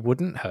you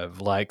wouldn't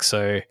have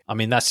so I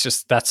mean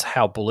that's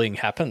how bullying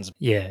happens.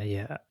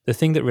 Yeah. The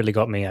thing that really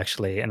got me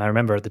actually, and I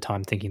remember at the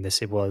time thinking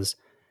this, it was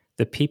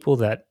the people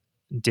that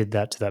did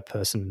that to that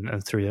person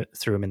and threw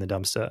him in the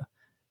dumpster.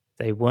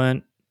 They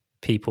weren't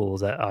people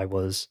that I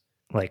was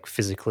like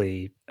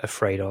physically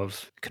afraid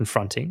of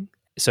confronting.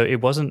 So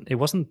it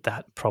wasn't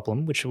that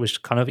problem, which was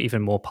kind of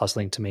even more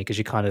puzzling to me, because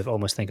you kind of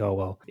almost think, oh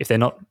well, if they're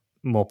not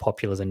more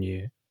popular than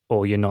you,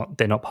 or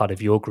they're not part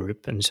of your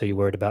group, and so you're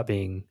worried about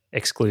being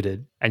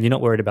excluded, and you're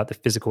not worried about the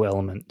physical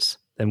elements,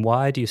 then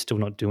why do you still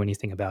not do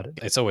anything about it?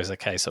 It's always a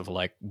case of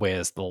like,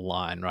 where's the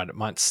line, right? It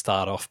might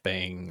start off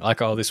being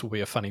like, oh, this will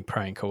be a funny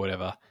prank or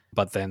whatever,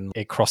 but then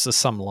it crosses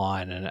some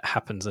line and it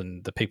happens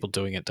and the people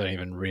doing it don't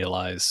even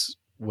realize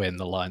when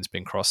the line's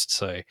been crossed.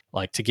 So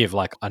like to give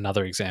like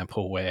another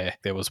example where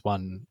there was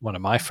one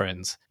of my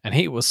friends, and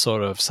he was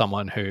sort of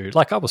someone who,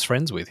 like, I was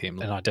friends with him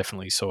and I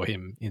definitely saw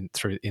him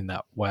in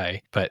that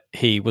way, but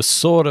he was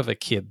sort of a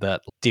kid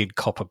that did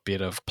cop a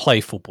bit of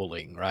playful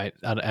bullying, right?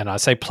 And I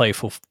say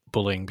playful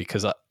bullying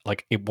because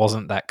like it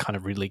wasn't that kind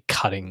of really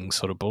cutting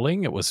sort of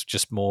bullying. It was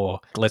just more,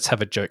 let's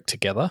have a joke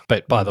together,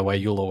 but by the way,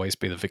 you'll always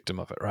be the victim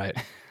of it, right?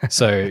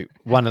 So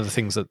one of the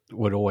things that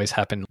would always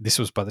happen, this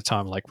was by the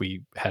time like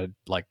we had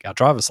like our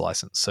driver's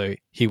license, so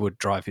he would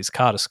drive his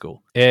car to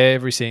school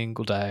every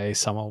single day.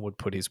 Someone would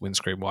put his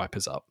windscreen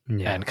wipers up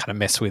and kind of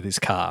mess with his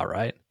car,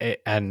 right?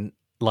 And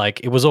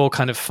like it was all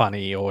kind of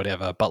funny or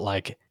whatever, but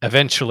like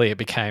eventually it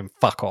became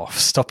fuck off,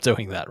 stop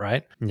doing that,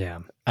 right? Yeah.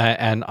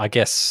 And I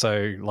guess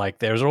so, like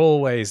there's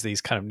always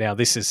these kind of, now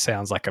this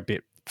sounds like a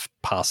bit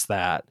past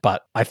that,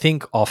 but I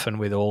think often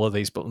with all of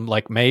these,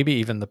 like maybe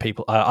even the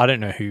people, I don't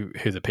know who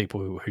the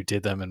people who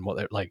did them and what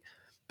they're like,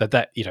 but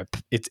that, you know,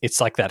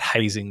 it's like that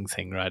hazing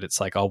thing, right?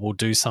 It's like, oh, we'll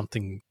do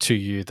something to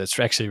you that's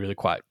actually really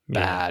quite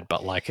bad,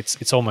 but like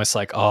it's almost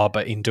like, oh,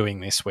 but in doing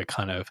this, we're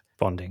kind of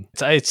bonding.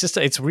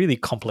 It's really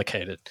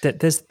complicated.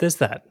 There's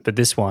that, but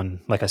this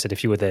one, like I said,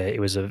 if you were there, it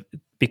was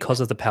because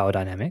of the power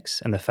dynamics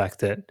and the fact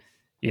that,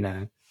 you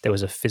know, there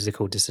was a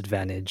physical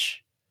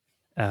disadvantage,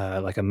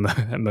 like a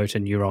motor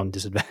neuron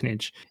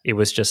disadvantage. It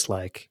was just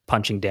like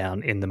punching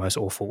down in the most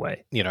awful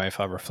way. You know, if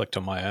I reflect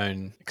on my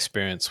own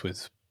experience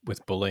with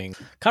bullying,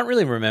 can't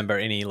really remember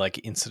any like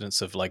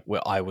incidents of like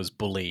where I was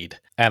bullied.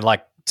 And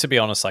like, to be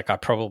honest, like I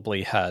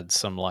probably had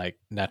some like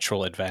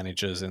natural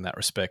advantages in that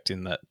respect,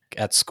 in that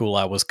at school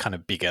I was kind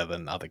of bigger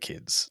than other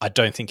kids. I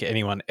don't think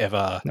anyone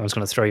ever... I was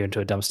going to throw you into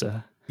a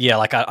dumpster. Yeah,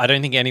 like I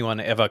don't think anyone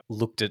ever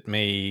looked at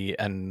me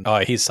and, oh,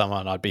 here's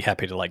someone I'd be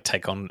happy to like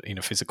take on in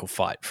a physical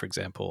fight, for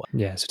example.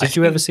 Yeah. So did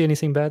you ever see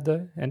anything bad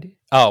though, Andy?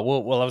 Oh,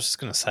 well, I was just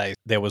going to say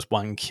there was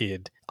one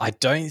kid, I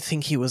don't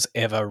think he was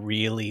ever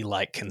really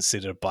like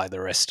considered by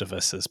the rest of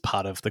us as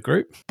part of the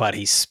group, but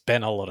he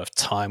spent a lot of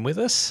time with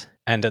us.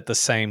 And at the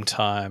same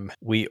time,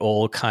 we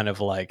all kind of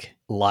like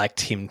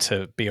liked him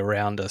to be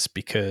around us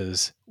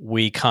because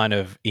we kind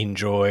of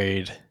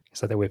enjoyed...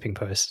 It's like the whipping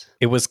post.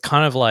 It was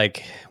kind of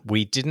like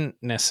we didn't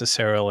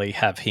necessarily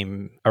have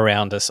him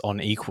around us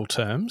on equal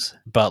terms,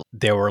 but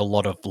there were a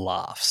lot of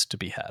laughs to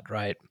be had,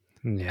 right?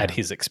 Yeah. At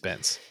his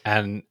expense.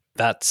 And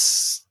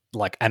that's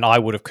like, and I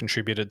would have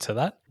contributed to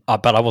that,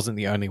 but I wasn't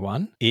the only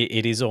one.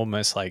 It is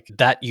almost like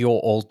that you're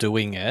all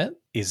doing it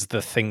is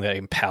the thing that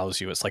empowers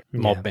you. It's like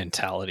mob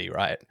mentality,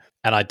 right?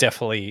 And I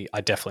definitely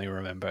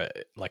remember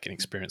like an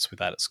experience with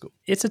that at school.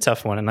 It's a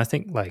tough one. And I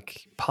think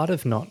like part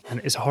of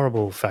and it's a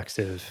horrible fact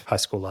of high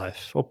school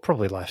life, or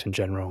probably life in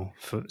general,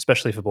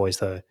 especially for boys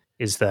though,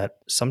 is that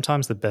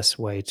sometimes the best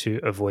way to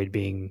avoid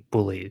being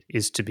bullied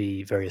is to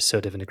be very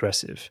assertive and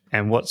aggressive.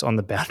 And what's on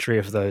the boundary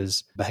of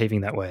those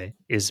behaving that way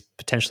is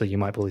potentially you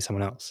might bully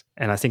someone else.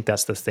 And I think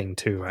that's the thing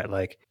too, right?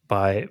 Like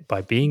by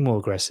being more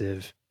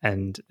aggressive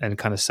and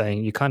kind of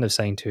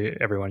saying to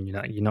everyone,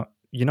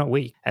 you're not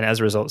weak. And as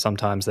a result,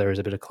 sometimes there is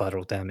a bit of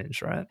collateral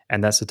damage, right?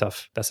 And that's a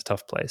tough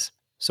place.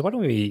 So why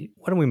don't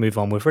we move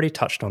on? We've already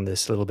touched on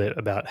this a little bit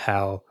about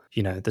how,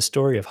 you know, the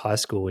story of high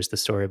school is the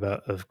story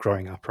of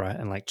growing up, right?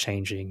 And like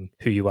changing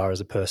who you are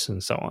as a person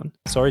and so on.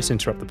 Sorry to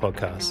interrupt the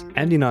podcast.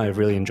 Andy and I have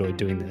really enjoyed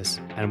doing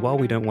this. And while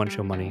we don't want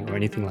your money or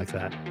anything like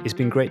that, it's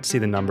been great to see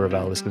the number of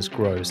our listeners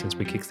grow since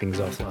we kicked things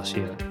off last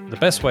year. The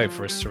best way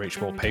for us to reach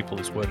more people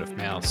is word of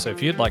mouth. So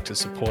if you'd like to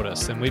support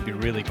us, then we'd be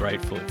really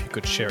grateful if you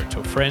could share it to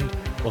a friend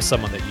or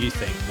someone that you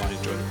think might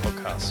enjoy the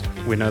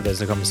podcast. We know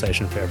there's a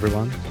conversation for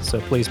everyone,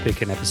 so please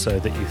pick an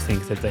episode that you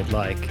think that they'd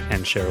like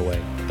and share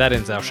away. That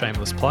ends our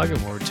shameless plug,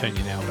 and we'll return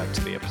you now back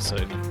to the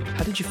episode.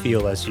 How did you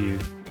feel as you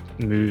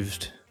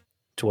moved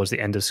towards the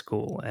end of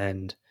school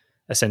and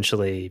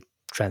essentially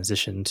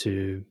transitioned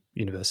to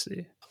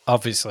university?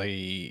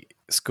 Obviously,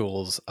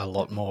 school's a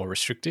lot more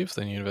restrictive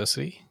than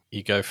university.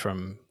 You go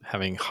from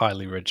having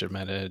highly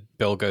regimented,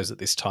 bell goes at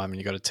this time and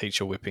you got a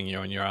teacher whipping you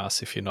on your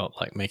ass if you're not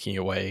like making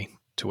your way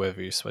to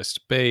wherever you're supposed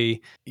to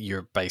be.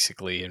 You're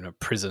basically in a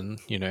prison,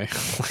 you know.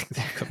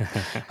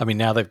 I mean,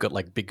 now they've got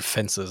like big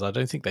fences. I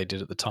don't think they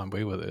did at the time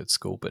we were at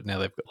school, but now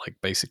they've got like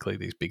basically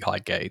these big high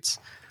gates.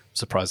 I'm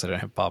surprised they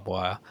don't have barbed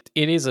wire.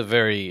 It is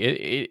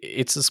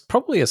it's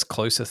probably as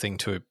close a thing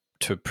to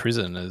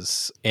prison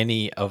as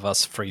any of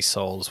us free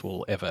souls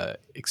will ever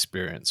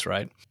experience,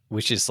 right?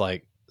 Which is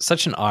like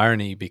such an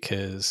irony,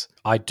 because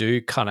I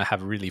do kind of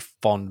have really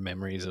fond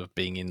memories of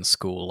being in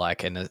school,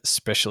 like, and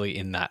especially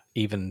in that,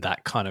 even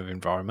that kind of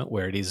environment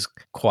where it is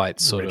quite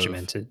sort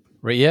regimented.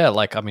 Yeah,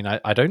 like, I mean,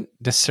 I don't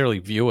necessarily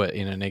view it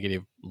in a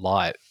negative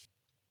light.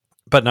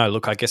 But no,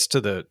 look, I guess to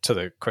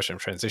the question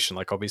of transition,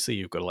 like obviously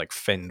you've got to like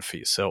fend for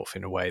yourself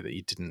in a way that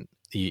you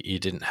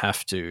didn't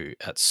have to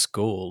at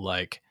school.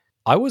 Like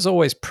I was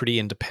always pretty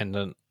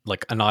independent,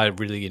 like, and I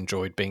really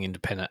enjoyed being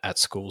independent at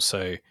school.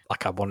 So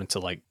like I wanted to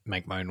like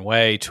make my own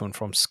way to and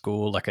from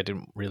school. Like I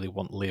didn't really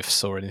want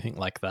lifts or anything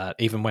like that.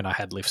 Even when I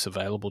had lifts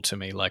available to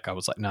me, like I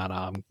was like, no,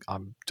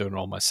 I'm doing it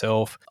all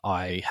myself.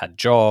 I had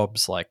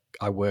jobs, like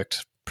I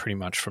worked pretty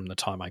much from the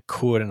time I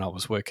could, and I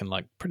was working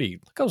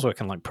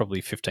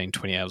probably 15,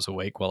 20 hours a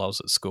week while I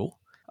was at school,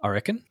 I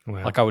reckon.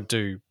 Wow. Like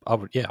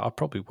I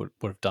probably would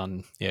have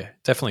done,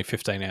 definitely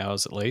 15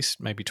 hours at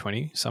least, maybe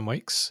 20 some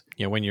weeks.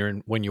 When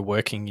you're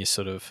working,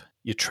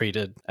 you're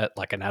treated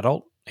like an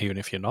adult, even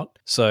if you're not.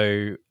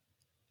 So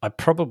I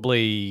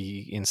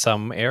probably, in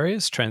some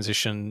areas,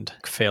 transitioned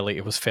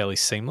it was fairly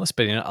seamless,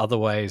 but in other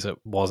ways it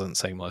wasn't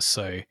seamless.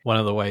 So one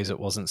of the ways it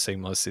wasn't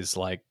seamless is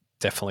like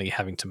definitely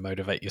having to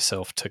motivate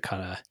yourself to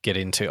kind of get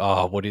into,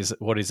 what is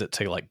it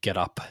to like get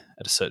up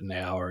at a certain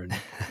hour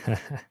and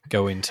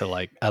go into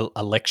like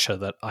a lecture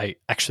that I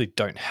actually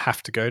don't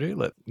have to go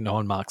to. No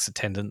one marks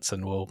attendance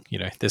and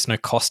there's no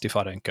cost if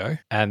I don't go.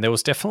 And there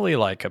was definitely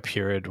like a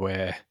period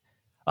where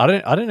I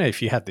don't know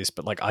if you had this,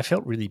 but like I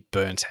felt really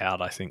burnt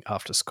out, I think,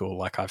 after school.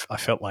 Like I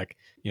felt like,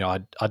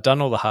 I'd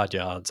done all the hard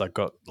yards, I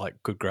got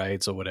like good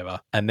grades or whatever.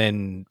 And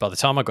then by the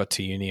time I got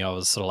to uni, I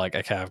was sort of like,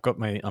 okay,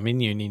 I'm in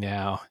uni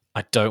now.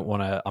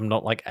 I'm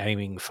not like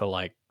aiming for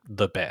like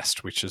the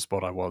best, which is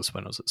what I was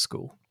when I was at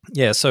school.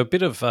 Yeah. So a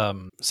bit of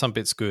some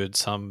bits good,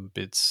 some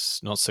bits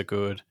not so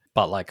good.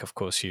 But like, of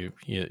course, you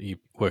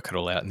work it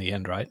all out in the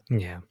end, right?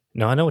 Yeah.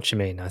 No, I know what you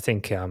mean. I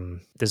think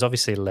there's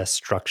obviously less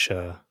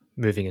structure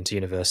moving into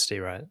university,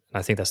 right? And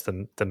I think that's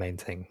the main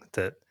thing,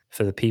 that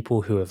for the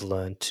people who have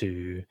learned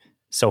to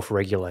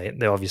self-regulate,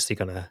 they're obviously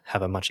going to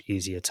have a much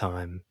easier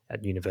time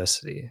at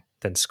university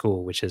than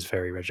school, which is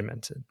very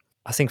regimented.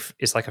 I think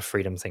it's like a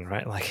freedom thing,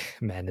 right? Like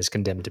man is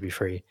condemned to be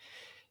free.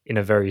 In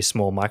a very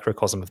small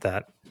microcosm of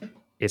that,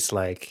 it's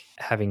like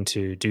having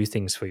to do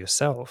things for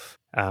yourself,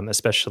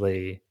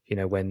 especially,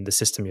 when the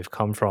system you've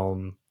come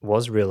from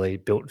was really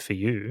built for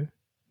you,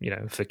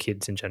 for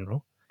kids in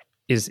general,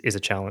 is a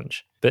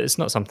challenge. But it's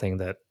not something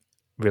that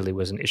really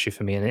was an issue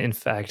for me. And in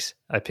fact,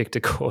 I picked a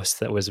course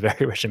that was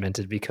very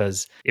regimented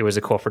because it was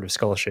a cooperative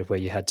scholarship where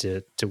you had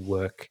to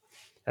work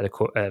at a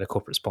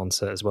corporate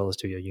sponsor as well as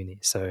do your uni.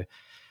 So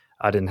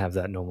I didn't have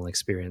that normal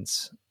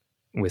experience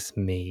with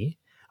me.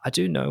 I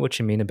do know what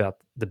you mean about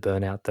the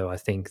burnout, though.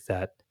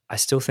 I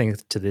still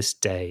think to this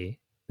day,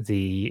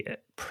 the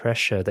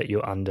pressure that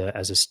you're under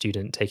as a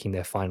student taking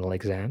their final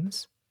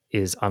exams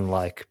is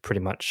unlike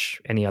pretty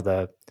much any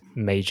other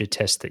major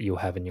test that you'll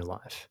have in your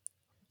life.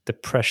 The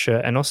pressure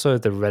and also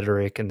the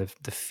rhetoric and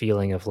the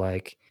feeling of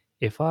like,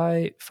 if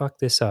I fuck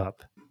this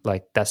up,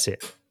 like that's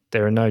it.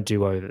 There are no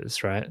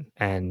do-overs, right?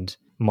 And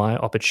my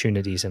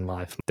opportunities in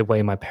life, the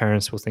way my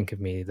parents will think of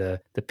me, the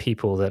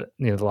people that,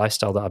 the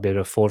lifestyle that I'll be able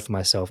to afford for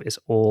myself is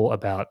all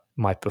about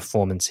my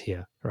performance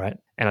here, right?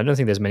 And I don't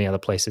think there's many other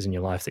places in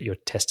your life that you're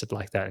tested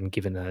like that and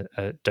given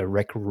a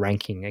direct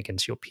ranking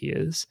against your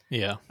peers.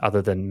 Yeah.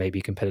 Other than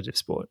maybe competitive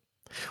sport.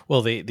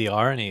 Well, the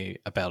irony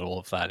about all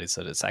of that is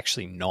that it's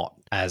actually not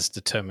as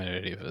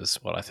determinative as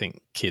what I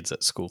think kids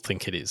at school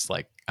think it is.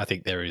 Like, I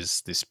think there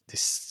is this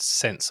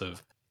sense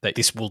of that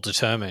this will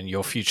determine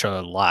your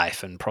future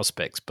life and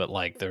prospects, but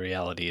like the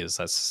reality is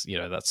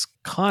that's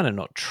kind of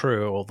not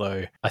true.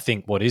 Although I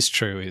think what is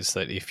true is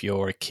that if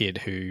you're a kid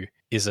who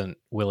isn't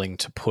willing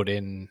to put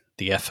in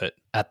the effort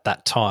at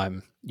that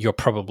time, you're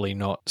probably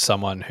not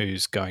someone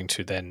who's going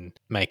to then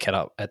make it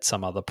up at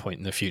some other point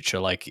in the future.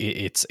 Like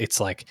it's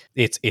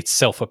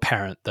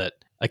self-apparent that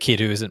a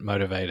kid who isn't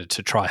motivated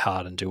to try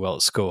hard and do well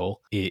at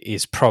school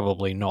is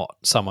probably not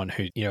someone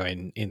who,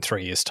 in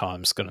 3 years'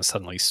 time is going to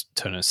suddenly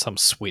turn some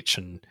switch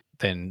and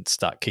then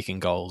start kicking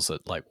goals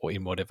at like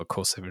in whatever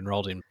course they've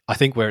enrolled in. I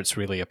think where it's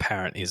really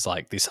apparent is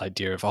like this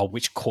idea of,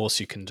 which course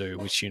you can do,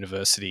 which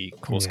university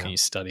course can you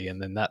study? And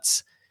then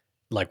that's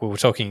like we were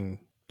talking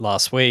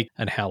last week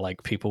and how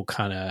like people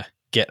kind of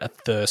get a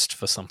thirst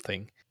for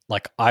something.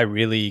 Like I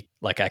really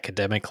like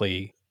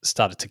academically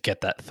started to get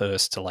that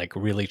thirst to like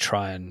really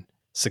try and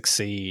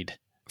succeed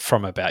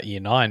from about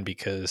year 9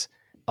 because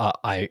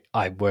I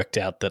worked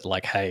out that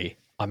like, hey,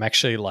 I'm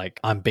actually like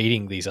I'm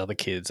beating these other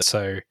kids.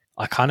 So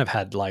I kind of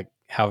had like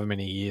however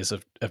many years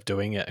of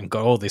doing it and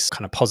got all this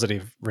kind of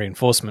positive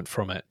reinforcement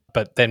from it.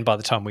 But then by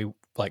the time we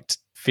like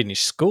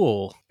finished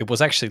school, it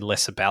was actually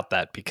less about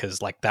that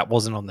because like that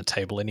wasn't on the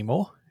table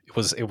anymore. It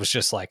was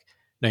just like,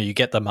 no, you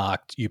get the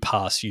mark, you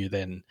pass, you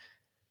then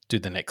do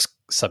the next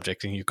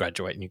subject and you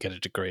graduate and you get a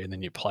degree and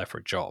then you apply for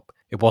a job.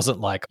 It wasn't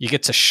like you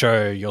get to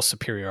show your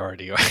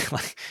superiority, or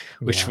like,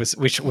 which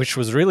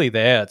was really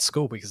there at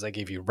school because they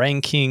give you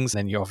rankings,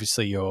 and you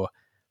obviously your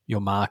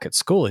mark at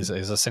school is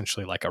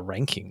essentially like a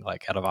ranking,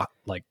 like out of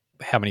like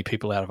how many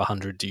people out of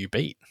 100 do you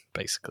beat,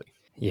 basically.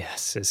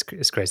 Yes,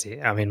 it's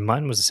crazy. I mean,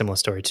 mine was a similar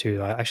story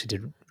too. I actually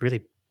did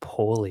really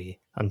poorly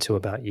until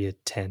about year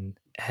 10.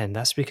 And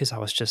that's because I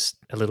was just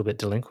a little bit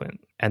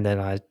delinquent. And then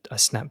I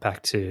snapped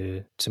back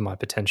to my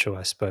potential,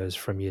 I suppose,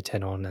 from year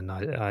 10 on, and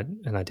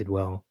I did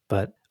well.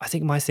 But I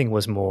think my thing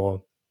was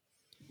more,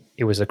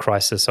 it was a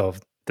crisis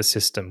of the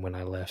system when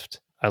I left.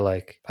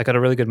 I got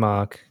a really good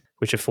mark,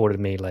 which afforded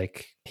me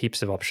like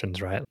heaps of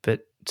options, right?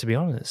 But to be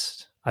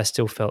honest, I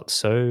still felt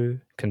so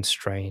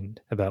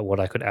constrained about what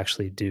I could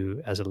actually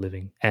do as a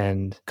living.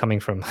 And coming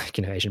from like,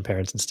 Asian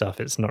parents and stuff,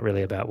 it's not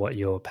really about what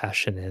your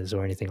passion is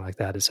or anything like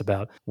that. It's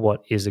about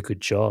what is a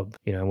good job,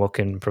 what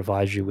can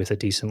provide you with a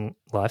decent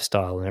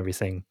lifestyle and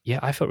everything. Yeah,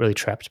 I felt really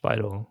trapped by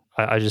it all.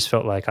 I just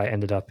felt like I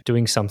ended up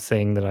doing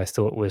something that I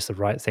thought was the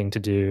right thing to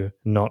do,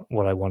 not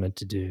what I wanted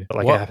to do.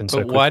 But it happened so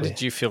quickly. Why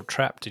did you feel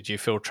trapped? Did you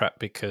feel trapped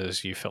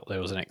because you felt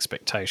there was an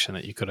expectation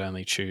that you could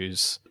only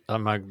choose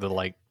among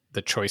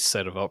the choice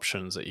set of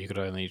options, that you could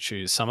only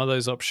choose some of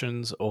those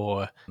options?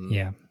 Or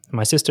Yeah,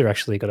 my sister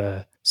actually got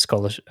a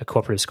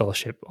cooperative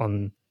scholarship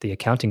on the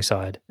accounting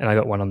side, and I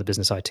got one on the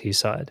business IT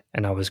side,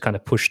 and I was kind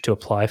of pushed to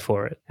apply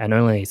for it. And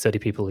only 30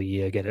 people a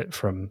year get it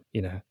from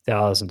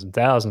thousands and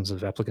thousands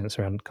of applicants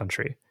around the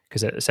country,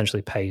 because it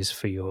essentially pays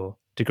for your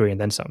degree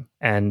and then some.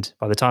 And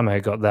by the time I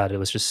got that, it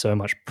was just so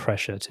much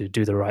pressure to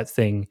do the right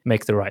thing,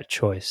 make the right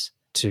choice,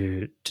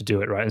 to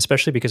do it right, and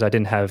especially because I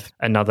didn't have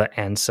another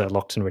answer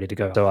locked and ready to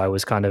go. So I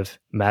was kind of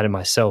mad at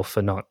myself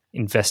for not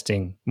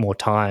investing more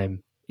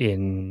time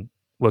in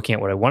working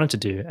out what I wanted to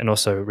do, and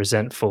also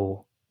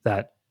resentful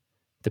that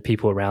the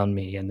people around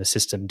me and the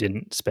system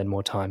didn't spend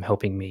more time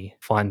helping me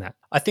find that.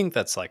 I think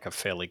that's like a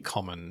fairly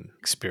common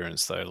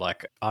experience though.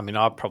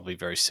 I'm probably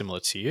very similar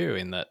to you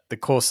in that the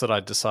course that I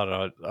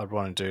decided I'd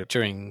want to do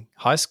during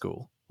high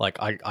school,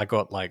 I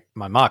got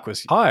my mark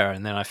was higher,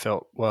 and then I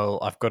felt, well,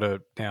 I've got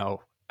to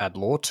now add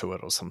law to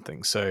it or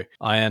something. So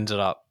I ended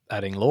up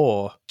adding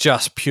law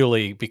just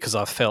purely because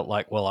I felt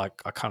like, well, I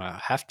kind of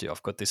have to.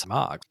 I've got this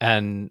mark.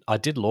 And I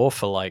did law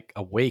for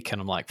a week,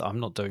 and I'm like, I'm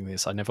not doing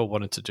this. I never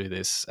wanted to do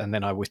this. And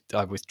then I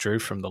withdrew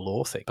from the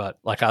law thing. But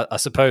I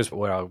suppose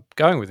where I'm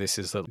going with this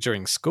is that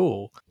during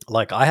school,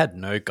 I had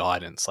no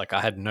guidance.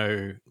 I had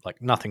no,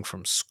 nothing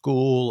from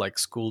school.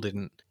 School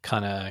didn't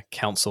kind of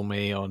counsel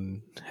me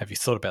on, have you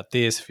thought about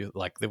this? If you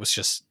there was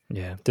just...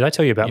 Yeah. Did I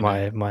tell you about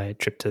my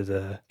trip to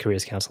the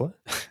careers counsellor?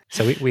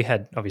 So we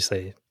had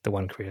obviously the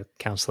one career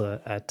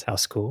counsellor at our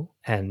school,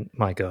 and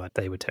my God,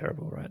 they were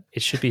terrible, right?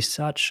 It should be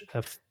such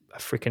a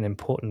freaking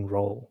important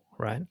role,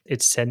 right?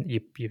 It's setting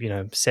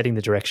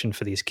the direction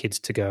for these kids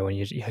to go, and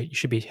you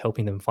should be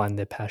helping them find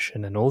their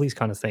passion and all these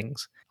kind of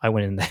things. I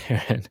went in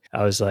there and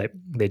I was like,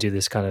 they do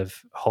this kind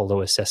of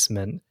holo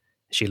assessment.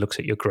 She looks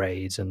at your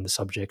grades and the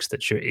subjects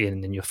that you're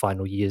in your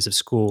final years of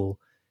school.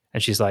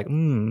 And she's like,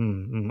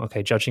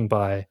 okay, judging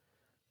by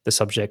the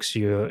subjects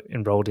you're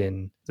enrolled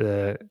in,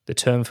 the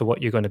term for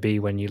what you're going to be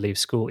when you leave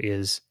school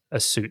is a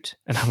suit.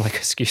 And I'm like,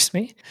 excuse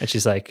me? And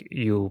she's like,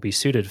 you'll be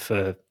suited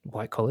for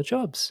white collar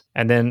jobs.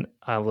 And then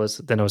I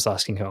was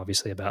asking her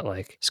obviously about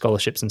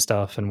scholarships and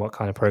stuff and what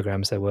kind of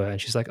programs there were. And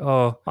she's like,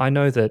 oh, I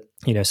know that,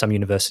 some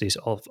universities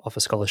offer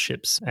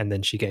scholarships. And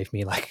then she gave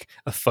me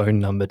a phone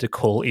number to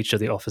call each of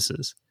the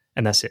offices.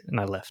 And that's it. And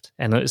I left.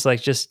 And it's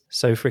just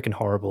so freaking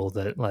horrible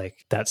that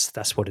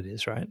that's what it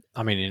is, right?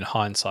 I mean, in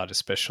hindsight,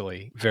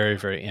 especially very,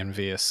 very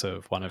envious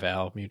of one of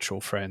our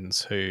mutual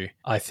friends who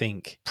I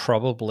think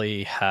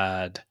probably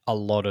had a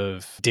lot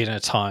of dinner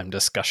time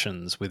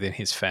discussions within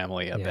his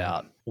family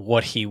about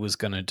what he was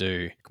going to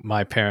do.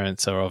 My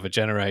parents are of a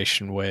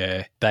generation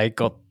where they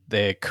got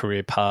their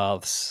career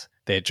paths,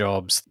 their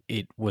jobs.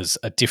 It was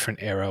a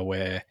different era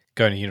where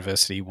going to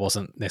university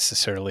wasn't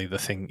necessarily the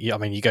thing. I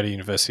mean, you go to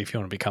university if you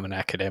want to become an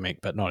academic,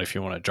 but not if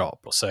you want a job.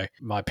 So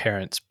my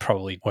parents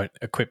probably weren't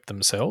equipped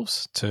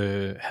themselves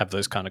to have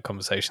those kind of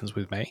conversations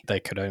with me.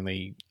 They could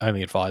only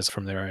advise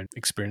from their own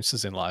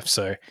experiences in life.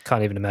 So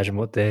can't even imagine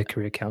what their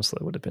career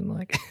counselor would have been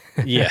like.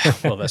 Yeah,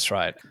 well, that's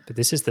right. But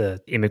this is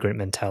the immigrant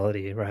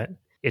mentality, right?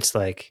 It's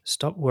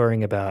stop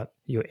worrying about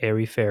your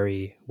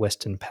airy-fairy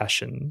Western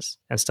passions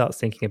and start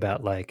thinking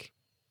about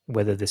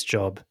whether this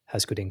job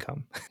has good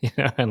income,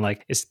 and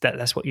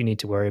that's what you need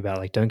to worry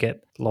about. Don't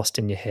get lost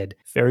in your head.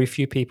 Very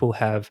few people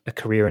have a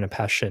career and a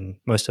passion.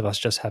 Most of us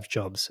just have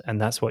jobs,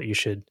 and that's what you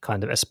should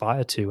kind of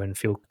aspire to and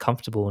feel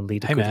comfortable and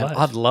lead a good life.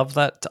 I'd love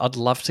that. I'd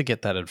love to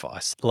get that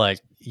advice.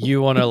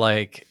 You want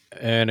to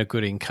earn a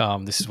good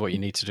income. This is what you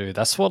need to do.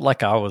 That's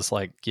what I was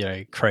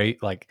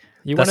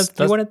you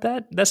wanted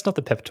that? That's not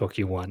the pep talk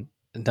you want.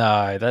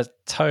 No, that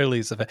totally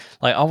is.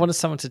 I wanted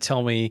someone to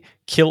tell me,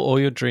 kill all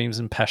your dreams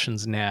and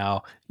passions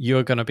now.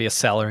 You're going to be a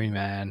salary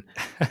man,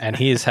 and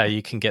here's how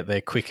you can get there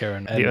quicker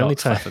and not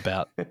fluff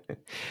about.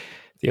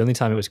 The only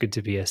time it was good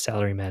to be a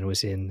salary man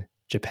was in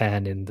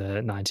Japan in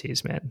the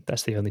 90s, man.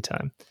 That's the only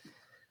time.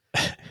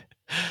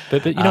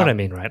 But you know what I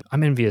mean, right?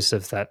 I'm envious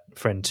of that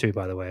friend too,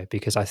 by the way,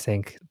 because I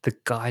think the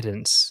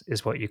guidance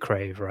is what you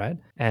crave, right?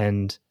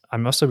 And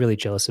I'm also really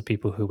jealous of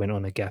people who went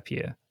on a gap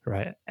year,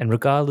 right? And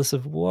regardless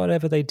of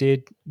whatever they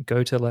did,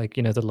 go to the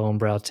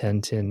Lowenbrow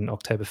tent in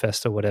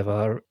Oktoberfest or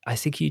whatever, I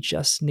think you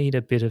just need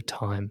a bit of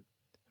time,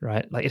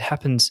 right? It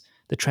happens,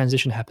 the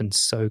transition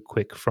happens so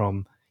quick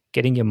from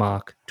getting your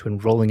mark to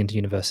enrolling into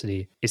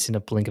university. It's in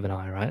a blink of an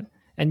eye, right?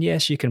 And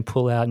yes, you can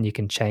pull out and you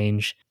can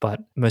change,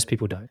 but most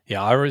people don't.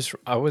 Yeah, I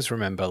always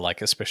remember,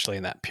 especially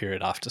in that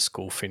period after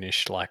school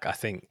finished, I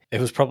think it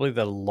was probably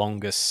the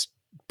longest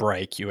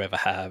break you ever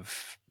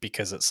have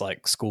because it's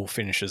like school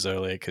finishes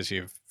earlier because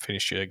you've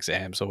finished your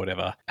exams or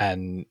whatever,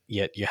 and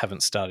yet you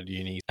haven't started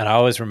uni. And I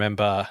always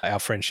remember our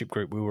friendship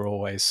group, we were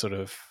always sort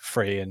of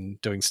free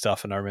and doing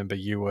stuff. And I remember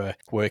you were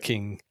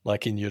working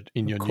like in your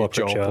new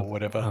Corporate job or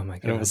whatever. Oh my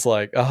God. And it was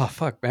like, oh,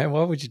 fuck, man,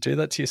 why would you do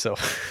that to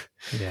yourself?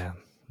 Yeah.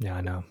 Yeah,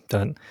 I know. I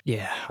don't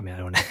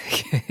want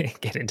to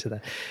get into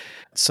that.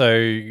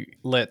 So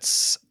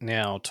let's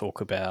now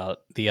talk about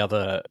the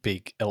other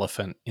big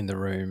elephant in the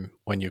room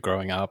when you're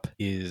growing up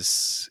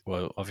is,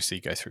 well, obviously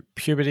you go through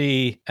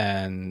puberty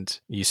and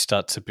you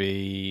start to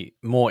be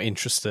more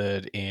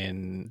interested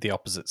in the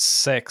opposite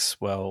sex.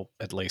 Well,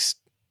 at least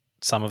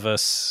some of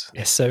us.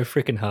 It's so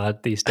freaking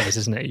hard these days,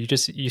 isn't it? You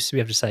just used to be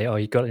able to say, oh,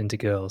 you got into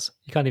girls.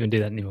 You can't even do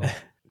that anymore.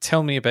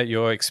 Tell me about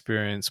your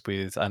experience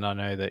with, and I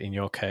know that in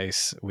your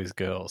case, with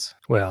girls.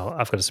 Well,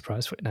 I've got a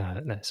surprise for you.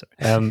 No,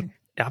 sorry.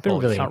 I've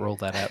been you can't rule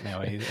that out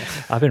now either.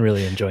 I've been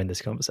really enjoying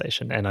this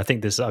conversation, and I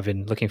think I've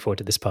been looking forward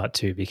to this part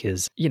too,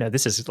 because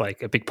this is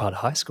like a big part of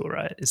high school,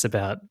 right? It's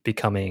about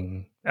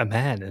becoming a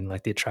man and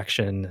like the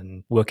attraction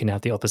and working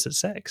out the opposite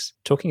sex.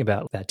 Talking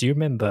about that, do you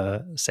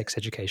remember sex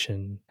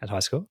education at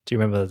high school? Do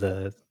you remember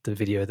the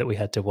video that we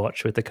had to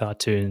watch with the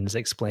cartoons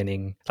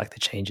explaining like the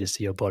changes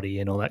to your body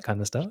and all that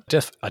kind of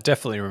stuff? I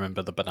definitely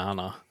remember the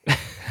banana.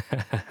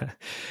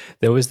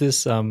 There was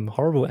this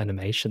horrible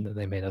animation that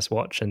they made us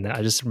watch, and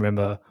I just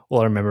remember,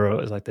 all I remember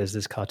was like there's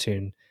this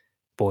cartoon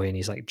boy and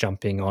he's like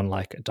jumping on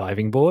like a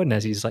diving board, and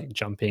as he's like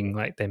jumping,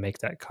 like they make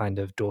that kind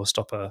of door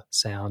stopper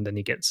sound and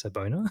he gets a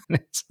boner.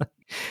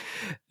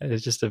 And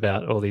it's just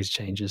about all these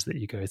changes that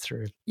you go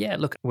through. Yeah,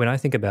 look, when I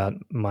think about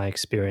my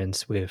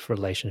experience with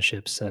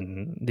relationships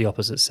and the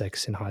opposite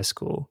sex in high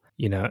school,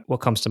 what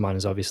comes to mind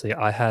is obviously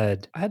I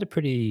had a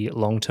pretty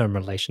long-term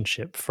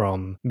relationship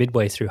from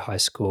midway through high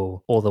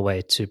school all the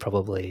way to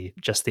probably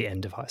just the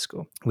end of high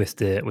school with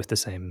the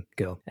same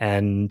girl.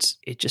 And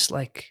it just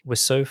like was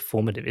so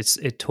formative.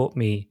 It taught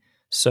me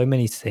so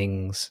many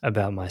things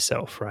about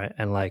myself, right?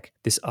 And like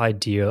this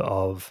idea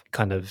of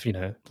kind of,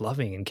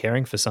 loving and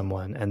caring for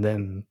someone and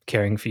them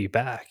caring for you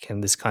back,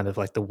 and this kind of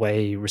like the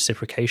way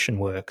reciprocation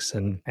works.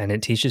 And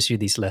it teaches you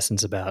these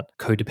lessons about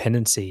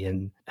codependency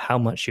and how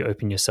much you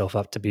open yourself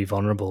up to be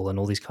vulnerable and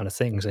all these kind of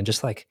things. And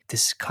just like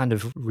this kind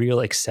of real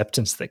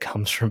acceptance that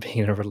comes from being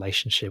in a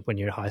relationship when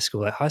you're in high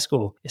school. Like high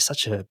school is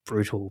such a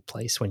brutal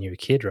place when you're a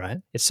kid, right?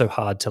 It's so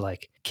hard to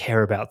like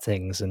care about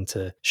things and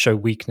to show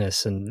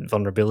weakness and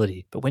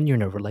vulnerability. But when you're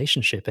in a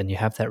relationship and you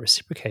have that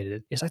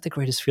reciprocated, it's like the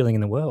greatest feeling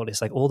in the world.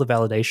 It's like all the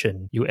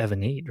validation you ever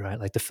need, right?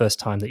 Like the first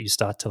time that you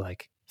start to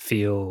like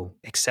feel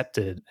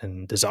accepted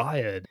and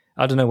desired.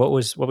 I don't know, what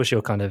was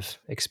your kind of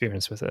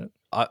experience with it?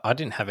 I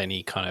didn't have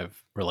any kind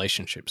of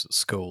relationships at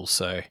school,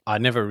 so I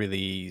never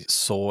really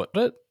sought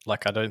it,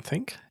 like I don't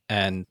think.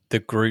 And the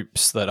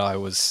groups that I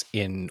was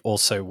in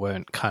also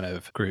weren't kind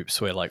of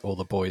groups where like all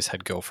the boys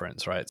had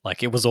girlfriends, right?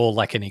 Like it was all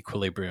like an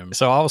equilibrium.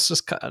 So I was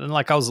just kind of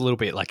like, I was a little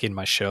bit like in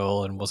my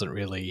shell and wasn't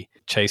really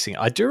chasing.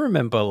 I do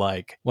remember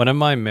like one of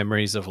my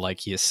memories of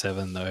like year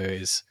 7 though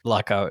is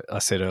like I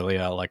said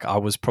earlier, like I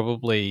was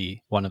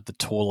probably one of the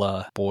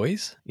taller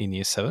boys in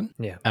year 7.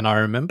 Yeah. And I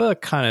remember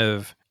kind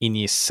of in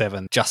year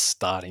 7, just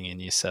starting in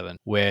year 7,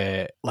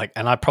 where like,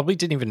 and I probably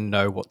didn't even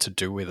know what to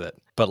do with it,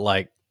 but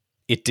like,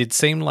 it did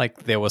seem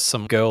like there was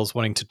some girls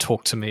wanting to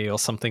talk to me or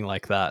something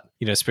like that.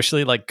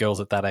 Especially like girls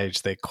at that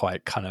age, they're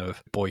quite kind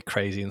of boy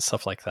crazy and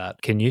stuff like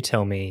that. Can you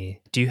tell me,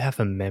 do you have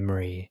a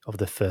memory of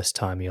the first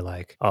time you're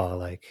like, oh,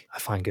 like I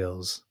find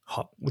girls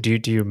hot?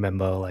 Do you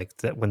remember like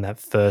that when that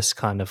first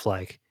kind of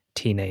like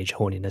teenage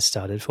horniness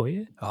started for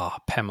you? Oh,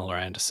 Pamela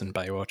Anderson,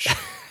 Baywatch.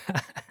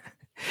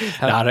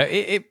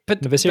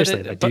 But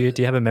seriously, do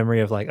you have a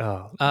memory of like,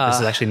 oh, this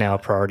is actually now a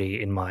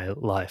priority in my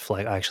life?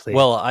 Like, actually,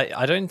 well,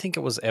 I don't think it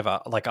was ever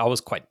like, I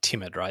was quite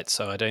timid, right?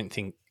 So I don't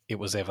think it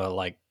was ever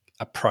like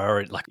a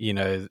priority, like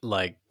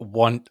like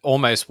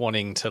almost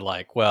wanting to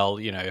like, well,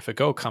 if a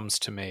girl comes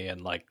to me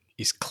and like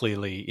is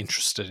clearly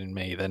interested in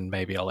me, then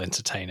maybe I'll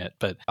entertain it.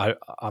 But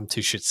I'm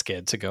too shit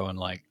scared to go and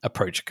like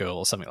approach a girl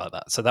or something like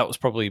that. So that was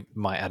probably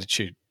my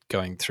attitude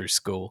going through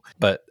school.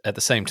 But at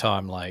the same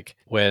time, like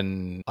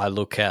when I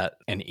look at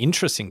an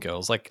interest in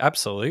girls, like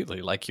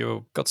absolutely, like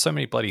you've got so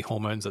many bloody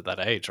hormones at that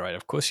age, right?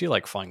 Of course you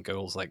like find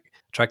girls like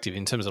attractive.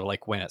 In terms of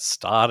like when it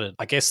started,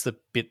 I guess the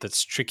bit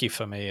that's tricky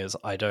for me is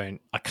I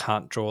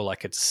can't draw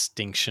like a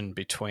distinction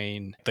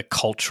between the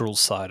cultural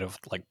side of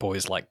like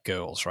boys like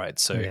girls, right?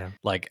 So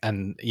like,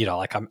 and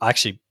like I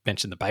actually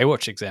mentioned the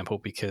Baywatch example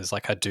because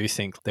like I do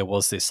think there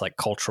was this like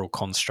cultural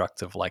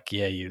construct of like,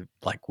 yeah, you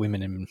like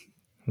women in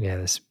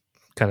this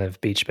kind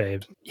of beach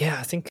babe. Yeah,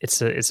 I think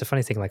it's a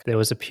funny thing. Like there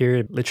was a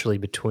period literally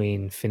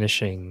between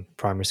finishing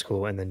primary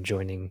school and then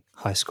joining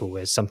high school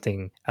where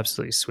something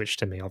absolutely switched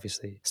to me,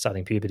 obviously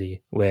starting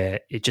puberty, where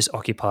it just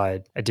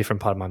occupied a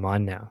different part of my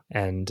mind now.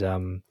 And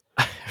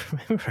I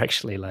remember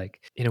actually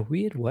like in a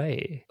weird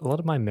way, a lot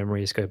of my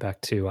memories go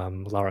back to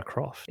Lara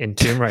Croft in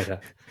Tomb Raider.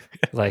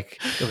 Like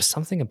there was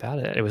something about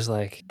it. It was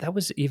like, that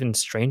was even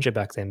stranger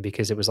back then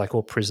because it was like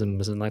all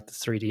prisms and like the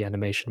 3D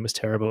animation was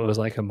terrible. It was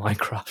like a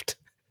Minecraft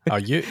Oh,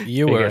 you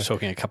you were go.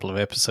 talking a couple of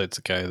episodes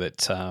ago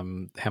that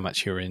how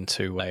much you're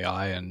into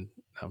AI and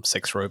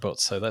sex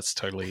robots, so that's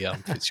totally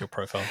fits your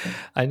profile.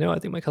 I know. I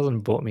think my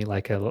cousin bought me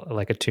like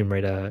a Tomb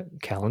Raider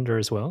calendar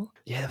as well.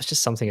 Yeah, it was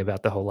just something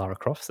about the whole Lara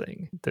Croft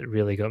thing that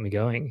really got me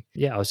going.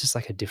 Yeah, I was just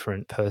like a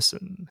different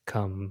person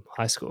come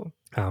high school.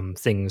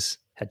 Things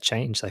had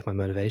changed, like my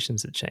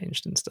motivations had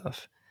changed and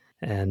stuff.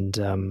 And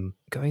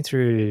going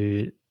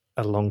through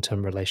a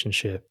long-term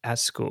relationship at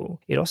school,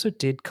 it also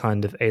did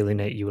kind of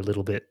alienate you a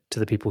little bit to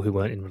the people who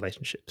weren't in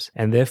relationships.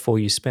 And therefore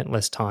you spent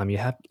less time, you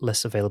had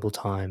less available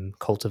time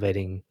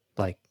cultivating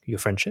like your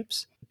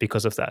friendships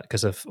because of that,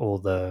 because of all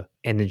the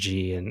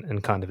energy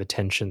and kind of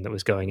attention that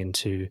was going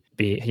into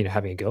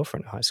having a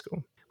girlfriend in high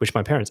school, which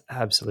my parents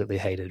absolutely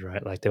hated,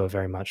 right? Like they were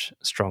very much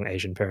strong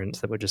Asian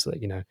parents that were just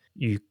like,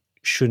 you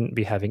shouldn't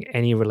be having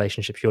any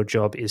relationships. Your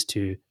job is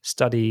to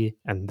study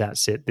and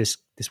that's it. This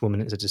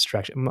woman is a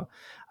distraction.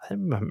 I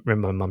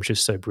remember my mum, she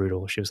was so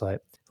brutal. She was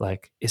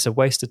like it's a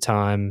waste of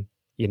time.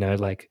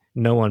 Like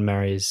no one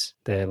marries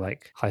their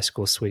like high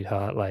school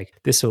sweetheart. Like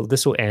this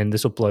will end,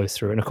 this will blow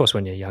through. And of course,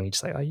 when you're young, you're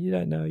just like, oh, you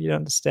don't know, you don't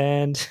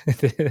understand.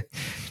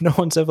 No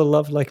one's ever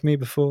loved like me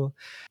before.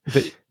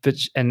 But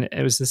and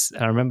it was this.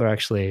 I remember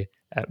actually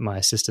at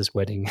my sister's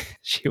wedding,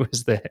 she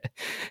was there,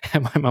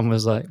 and my mum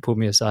was like, pulled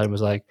me aside and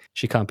was like,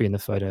 she can't be in the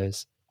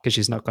photos because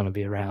she's not going to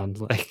be around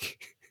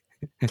like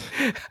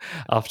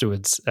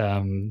afterwards.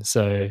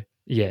 So.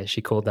 Yeah,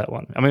 she called that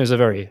one. I mean, it was a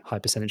very high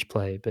percentage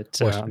play, but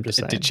I'm just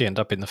saying. Did she end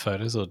up in the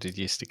photos or did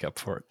you stick up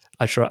for it?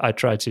 I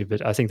tried to,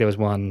 but I think there was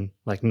one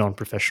like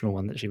non-professional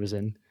one that she was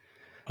in.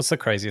 What's the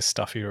craziest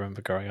stuff you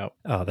remember growing up?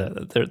 Oh,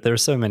 there are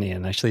so many,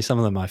 and actually some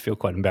of them I feel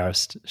quite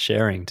embarrassed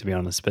sharing, to be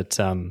honest. But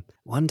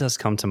one does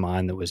come to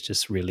mind that was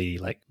just really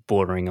like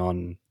bordering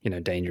on,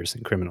 dangerous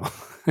and criminal.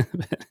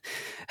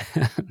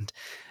 And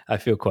I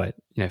feel quite,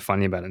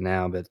 funny about it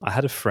now. But I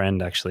had a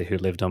friend actually who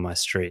lived on my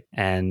street,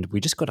 and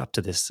we just got up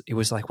to this. It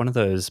was like one of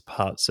those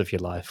parts of your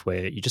life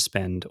where you just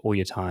spend all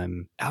your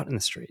time out in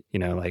the street,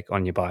 like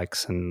on your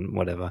bikes and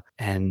whatever.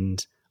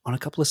 And on a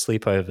couple of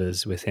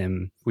sleepovers with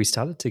him, we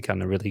started to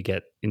kind of really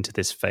get into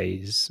this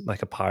phase,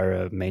 like a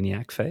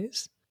pyromaniac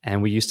phase.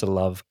 And we used to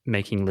love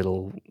making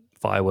little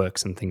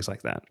fireworks and things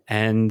like that.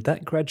 And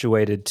that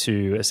graduated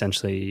to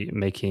essentially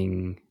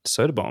making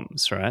soda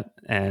bombs, right?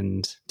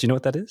 And do you know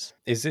what that is?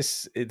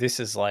 This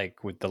is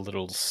like with the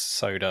little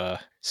soda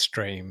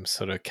stream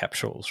sort of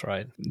capsules,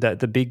 right?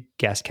 The big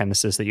gas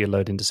canisters that you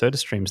load into soda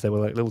streams, they were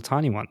like little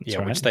tiny ones, yeah,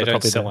 right? Which they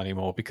don't sell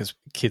anymore because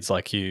kids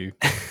like you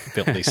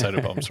built these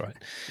soda bombs, right?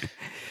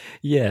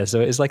 Yeah, so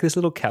it's like this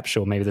little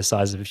capsule, maybe the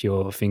size of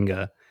your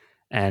finger,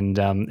 and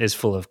is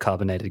full of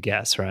carbonated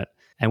gas, right?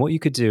 And what you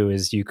could do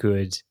is you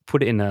could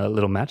put it in a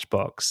little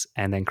matchbox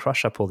and then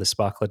crush up all the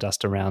sparkler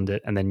dust around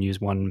it and then use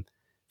one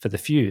for the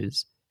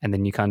fuse. And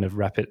then you kind of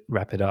wrap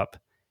it up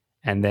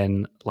and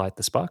then light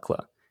the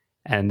sparkler.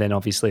 And then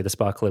obviously the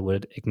sparkler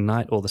would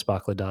ignite all the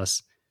sparkler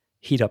dust,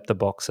 heat up the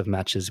box of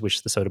matches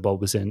which the soda bulb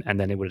was in, and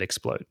then it would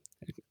explode,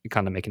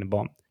 kind of making a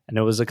bomb. And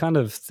it was a kind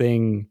of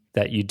thing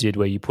that you did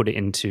where you put it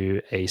into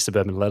a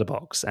suburban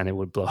letterbox and it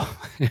would blow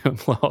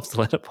off the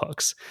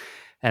letterbox.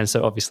 And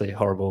so obviously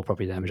horrible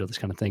property damage, all this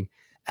kind of thing.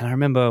 And I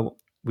remember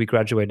we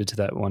graduated to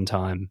that one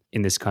time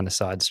in this kind of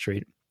side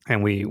street,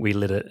 and we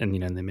lit it in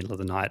the middle of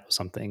the night or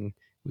something.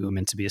 We were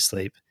meant to be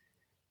asleep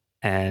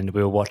and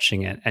we were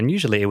watching it. And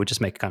usually it would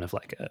just make kind of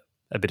like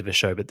a bit of a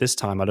show. But this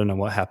time, I don't know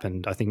what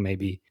happened. I think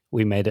maybe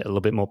we made it a little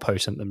bit more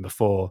potent than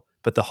before.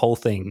 But the whole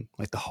thing,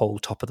 like the whole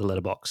top of the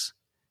letterbox,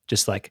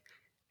 just like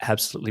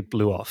absolutely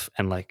blew off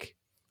and like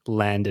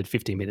landed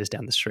 50 meters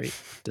down the street,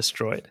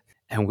 destroyed.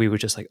 And we were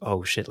just like,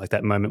 oh shit, like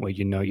that moment where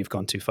you've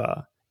gone too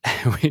far.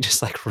 And we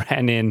just like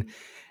ran in,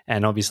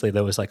 and obviously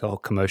there was like a whole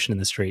commotion in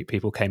the street.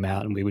 People came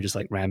out, and we just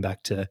like ran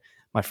back to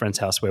my friend's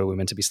house where we were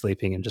meant to be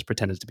sleeping and just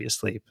pretended to be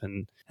asleep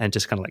and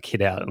just kind of like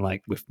hid out and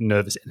like with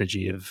nervous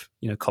energy of,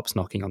 cops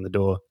knocking on the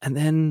door. And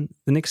then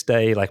the next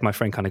day, like my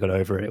friend kind of got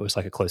over it. It was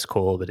like a close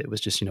call, but it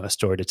was just, a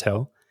story to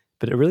tell.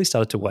 But it really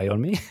started to weigh on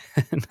me.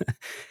 And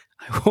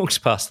I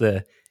walked past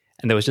there,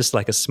 and there was just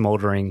like a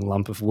smoldering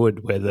lump of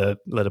wood where the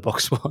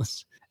letterbox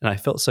was. And I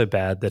felt so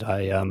bad that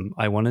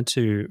I wanted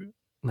to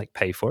like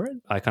pay for it.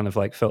 I kind of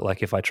like felt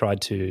like if I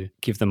tried to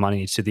give the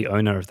money to the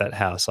owner of that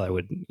house, I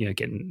would, get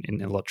in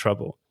a lot of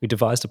trouble. We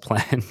devised a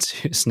plan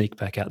to sneak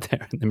back out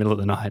there in the middle of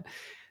the night,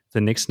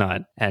 the next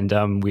night.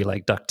 And we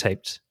like duct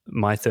taped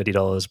my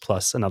 $30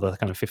 plus another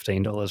kind of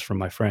 $15 from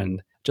my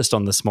friend just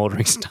on the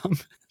smoldering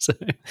stump.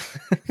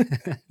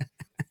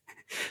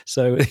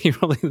 So he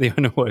probably, the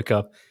owner woke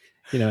up,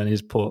 in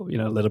his poor,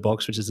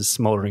 letterbox, which is a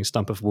smoldering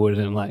stump of wood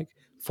and like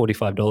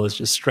 $45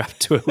 just strapped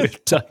to it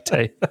with duct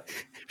tape.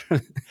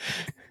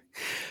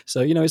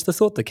 So, it's the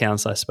thought that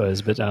counts, I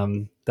suppose. But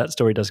that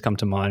story does come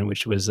to mind,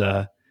 which was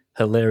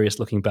hilarious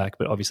looking back,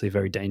 but obviously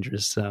very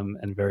dangerous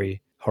and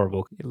very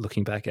horrible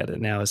looking back at it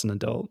now as an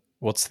adult.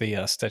 What's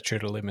the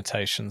statute of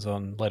limitations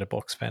on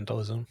letterbox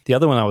vandalism? The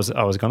other one I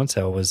was going to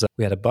tell was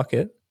we had a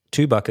bucket,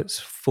 2 buckets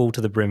full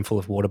to the brim full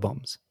of water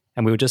bombs.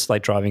 And we were just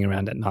like driving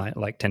around at night,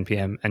 like 10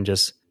 p.m. and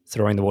just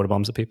throwing the water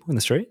bombs at people in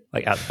the street,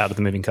 like out of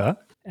the moving car.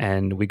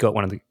 And we got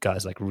one of the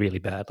guys like really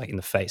bad, like in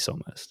the face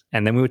almost.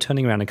 And then we were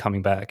turning around and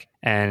coming back,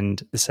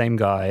 and the same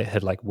guy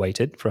had like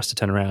waited for us to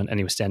turn around, and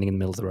he was standing in the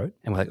middle of the road.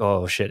 And we're like,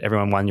 oh shit,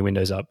 everyone wind your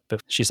windows up.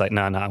 But she's like,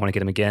 no, I want to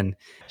get him again.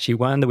 She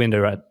wound the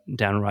window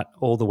down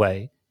all the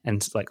way,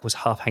 and like was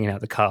half hanging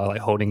out the car,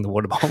 like holding the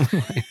water bomb,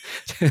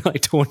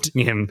 like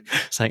taunting him,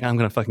 saying, I'm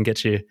going to fucking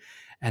get you.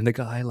 And the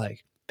guy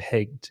like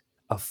pegged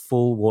a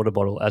full water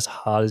bottle as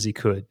hard as he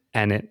could,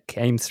 and it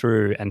came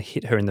through and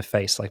hit her in the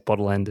face, like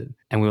bottle ended.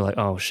 And we were like,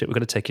 oh shit, we've got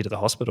to take you to the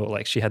hospital.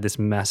 Like she had this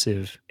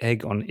massive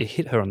egg it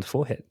hit her on the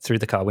forehead through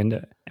the car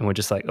window. And we're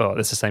just like, oh,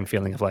 that's the same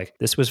feeling of like,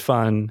 this was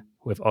fun.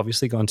 We've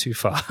obviously gone too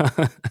far.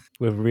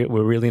 We're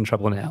really in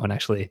trouble now. And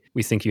actually,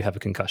 we think you have a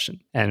concussion.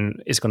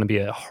 And it's going to be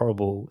a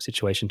horrible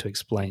situation to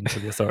explain to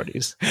the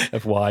authorities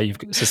of why you've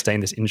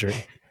sustained this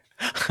injury.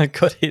 I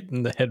got hit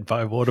in the head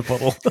by a water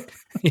bottle.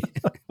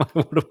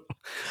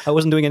 I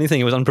wasn't doing anything.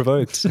 It was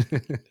unprovoked.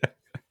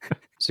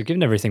 So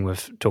given everything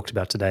we've talked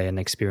about today and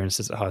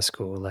experiences at high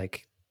school,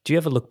 like, do you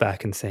ever look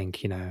back and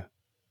think,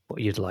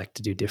 what you'd like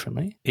to do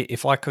differently?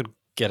 If I could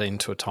get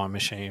into a time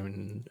machine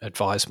and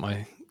advise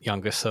my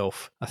younger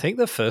self, I think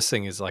the first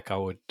thing is like I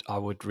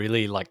would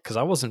really like, because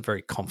I wasn't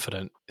very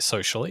confident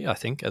socially, I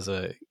think, as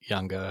a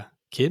younger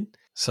kid.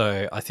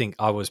 So I think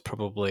I was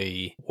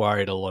probably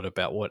worried a lot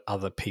about what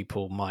other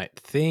people might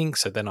think.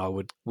 So then I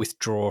would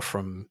withdraw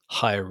from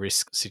higher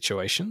risk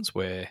situations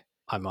where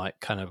I might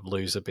kind of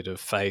lose a bit of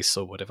face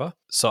or whatever.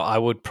 So I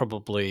would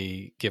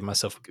probably give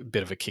myself a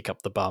bit of a kick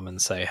up the bum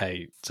and say,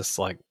 hey, just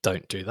like,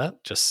 don't do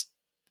that. Just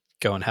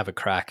go and have a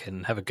crack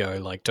and have a go.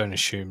 Like, don't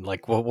assume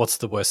like, what's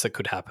the worst that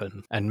could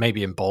happen? And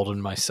maybe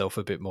embolden myself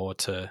a bit more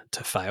to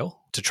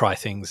fail, to try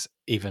things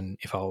even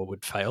if I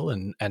would fail,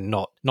 and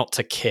not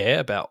to care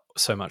about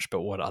so much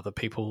about what other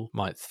people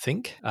might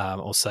think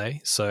or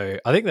say. So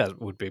I think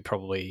that would be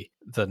probably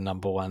the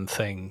number one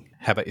thing.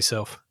 How about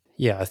yourself?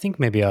 Yeah, I think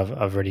maybe I've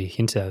already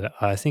hinted at it.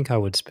 I think I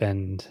would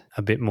spend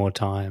a bit more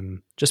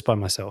time just by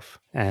myself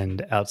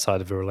and outside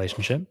of a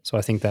relationship. So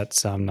I think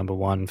that's number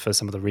one for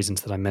some of the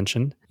reasons that I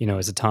mentioned.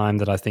 Is a time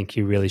that I think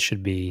you really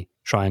should be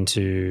trying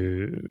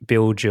to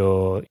build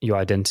your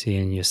identity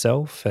in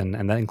yourself.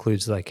 And that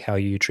includes like how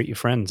you treat your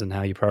friends and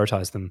how you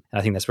prioritize them. And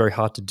I think that's very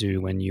hard to do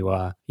when you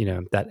are,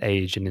 that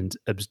age and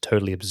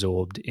totally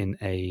absorbed in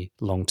a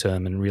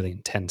long-term and really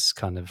intense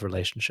kind of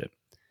relationship.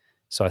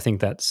 So I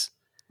think that's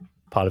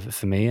part of it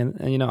for me.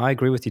 And I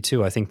agree with you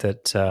too. I think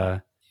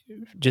that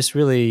just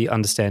really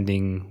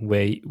understanding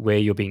where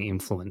you're being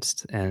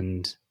influenced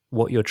and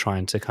what you're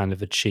trying to kind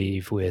of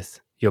achieve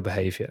with your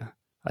behavior.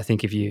 I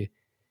think if you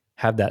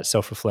have that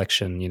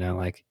self-reflection,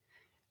 like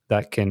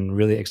that can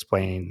really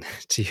explain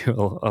to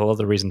you a lot of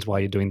the reasons why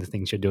you're doing the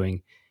things you're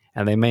doing.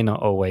 And they may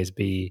not always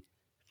be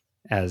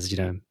as,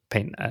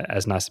 paint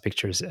as nice a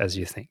picture as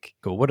you think.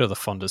 Cool. What are the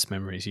fondest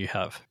memories you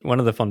have? One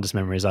of the fondest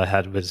memories I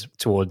had was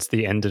towards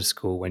the end of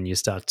school when you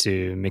start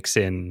to mix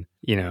in,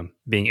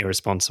 being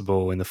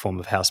irresponsible in the form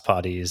of house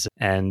parties.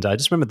 And I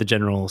just remember the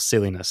general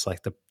silliness,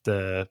 like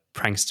the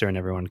prankster and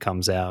everyone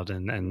comes out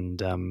and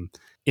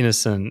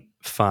innocent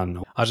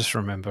fun. I just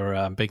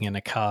remember being in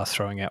a car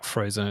throwing out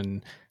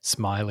frozen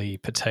smiley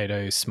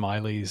potato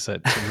smileys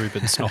at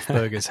Ruben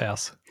Snoffberger's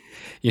house.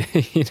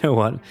 You know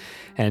what,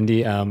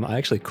 Andy? I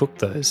actually cooked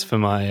those for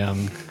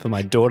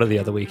my daughter the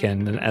other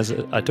weekend, and as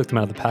I took them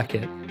out of the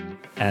packet,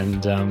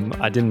 and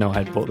I didn't know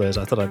I had bought those.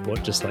 I thought I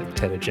bought just like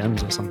potato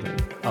gems or something.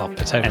 Oh,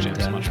 potato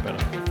gems, much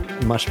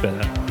better. Much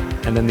better.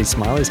 And then these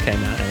smileys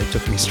came out, and it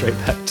took me straight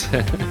back to.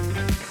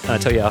 And I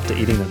tell you, after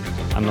eating them,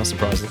 I'm not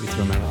surprised that we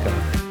threw them out of the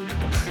car.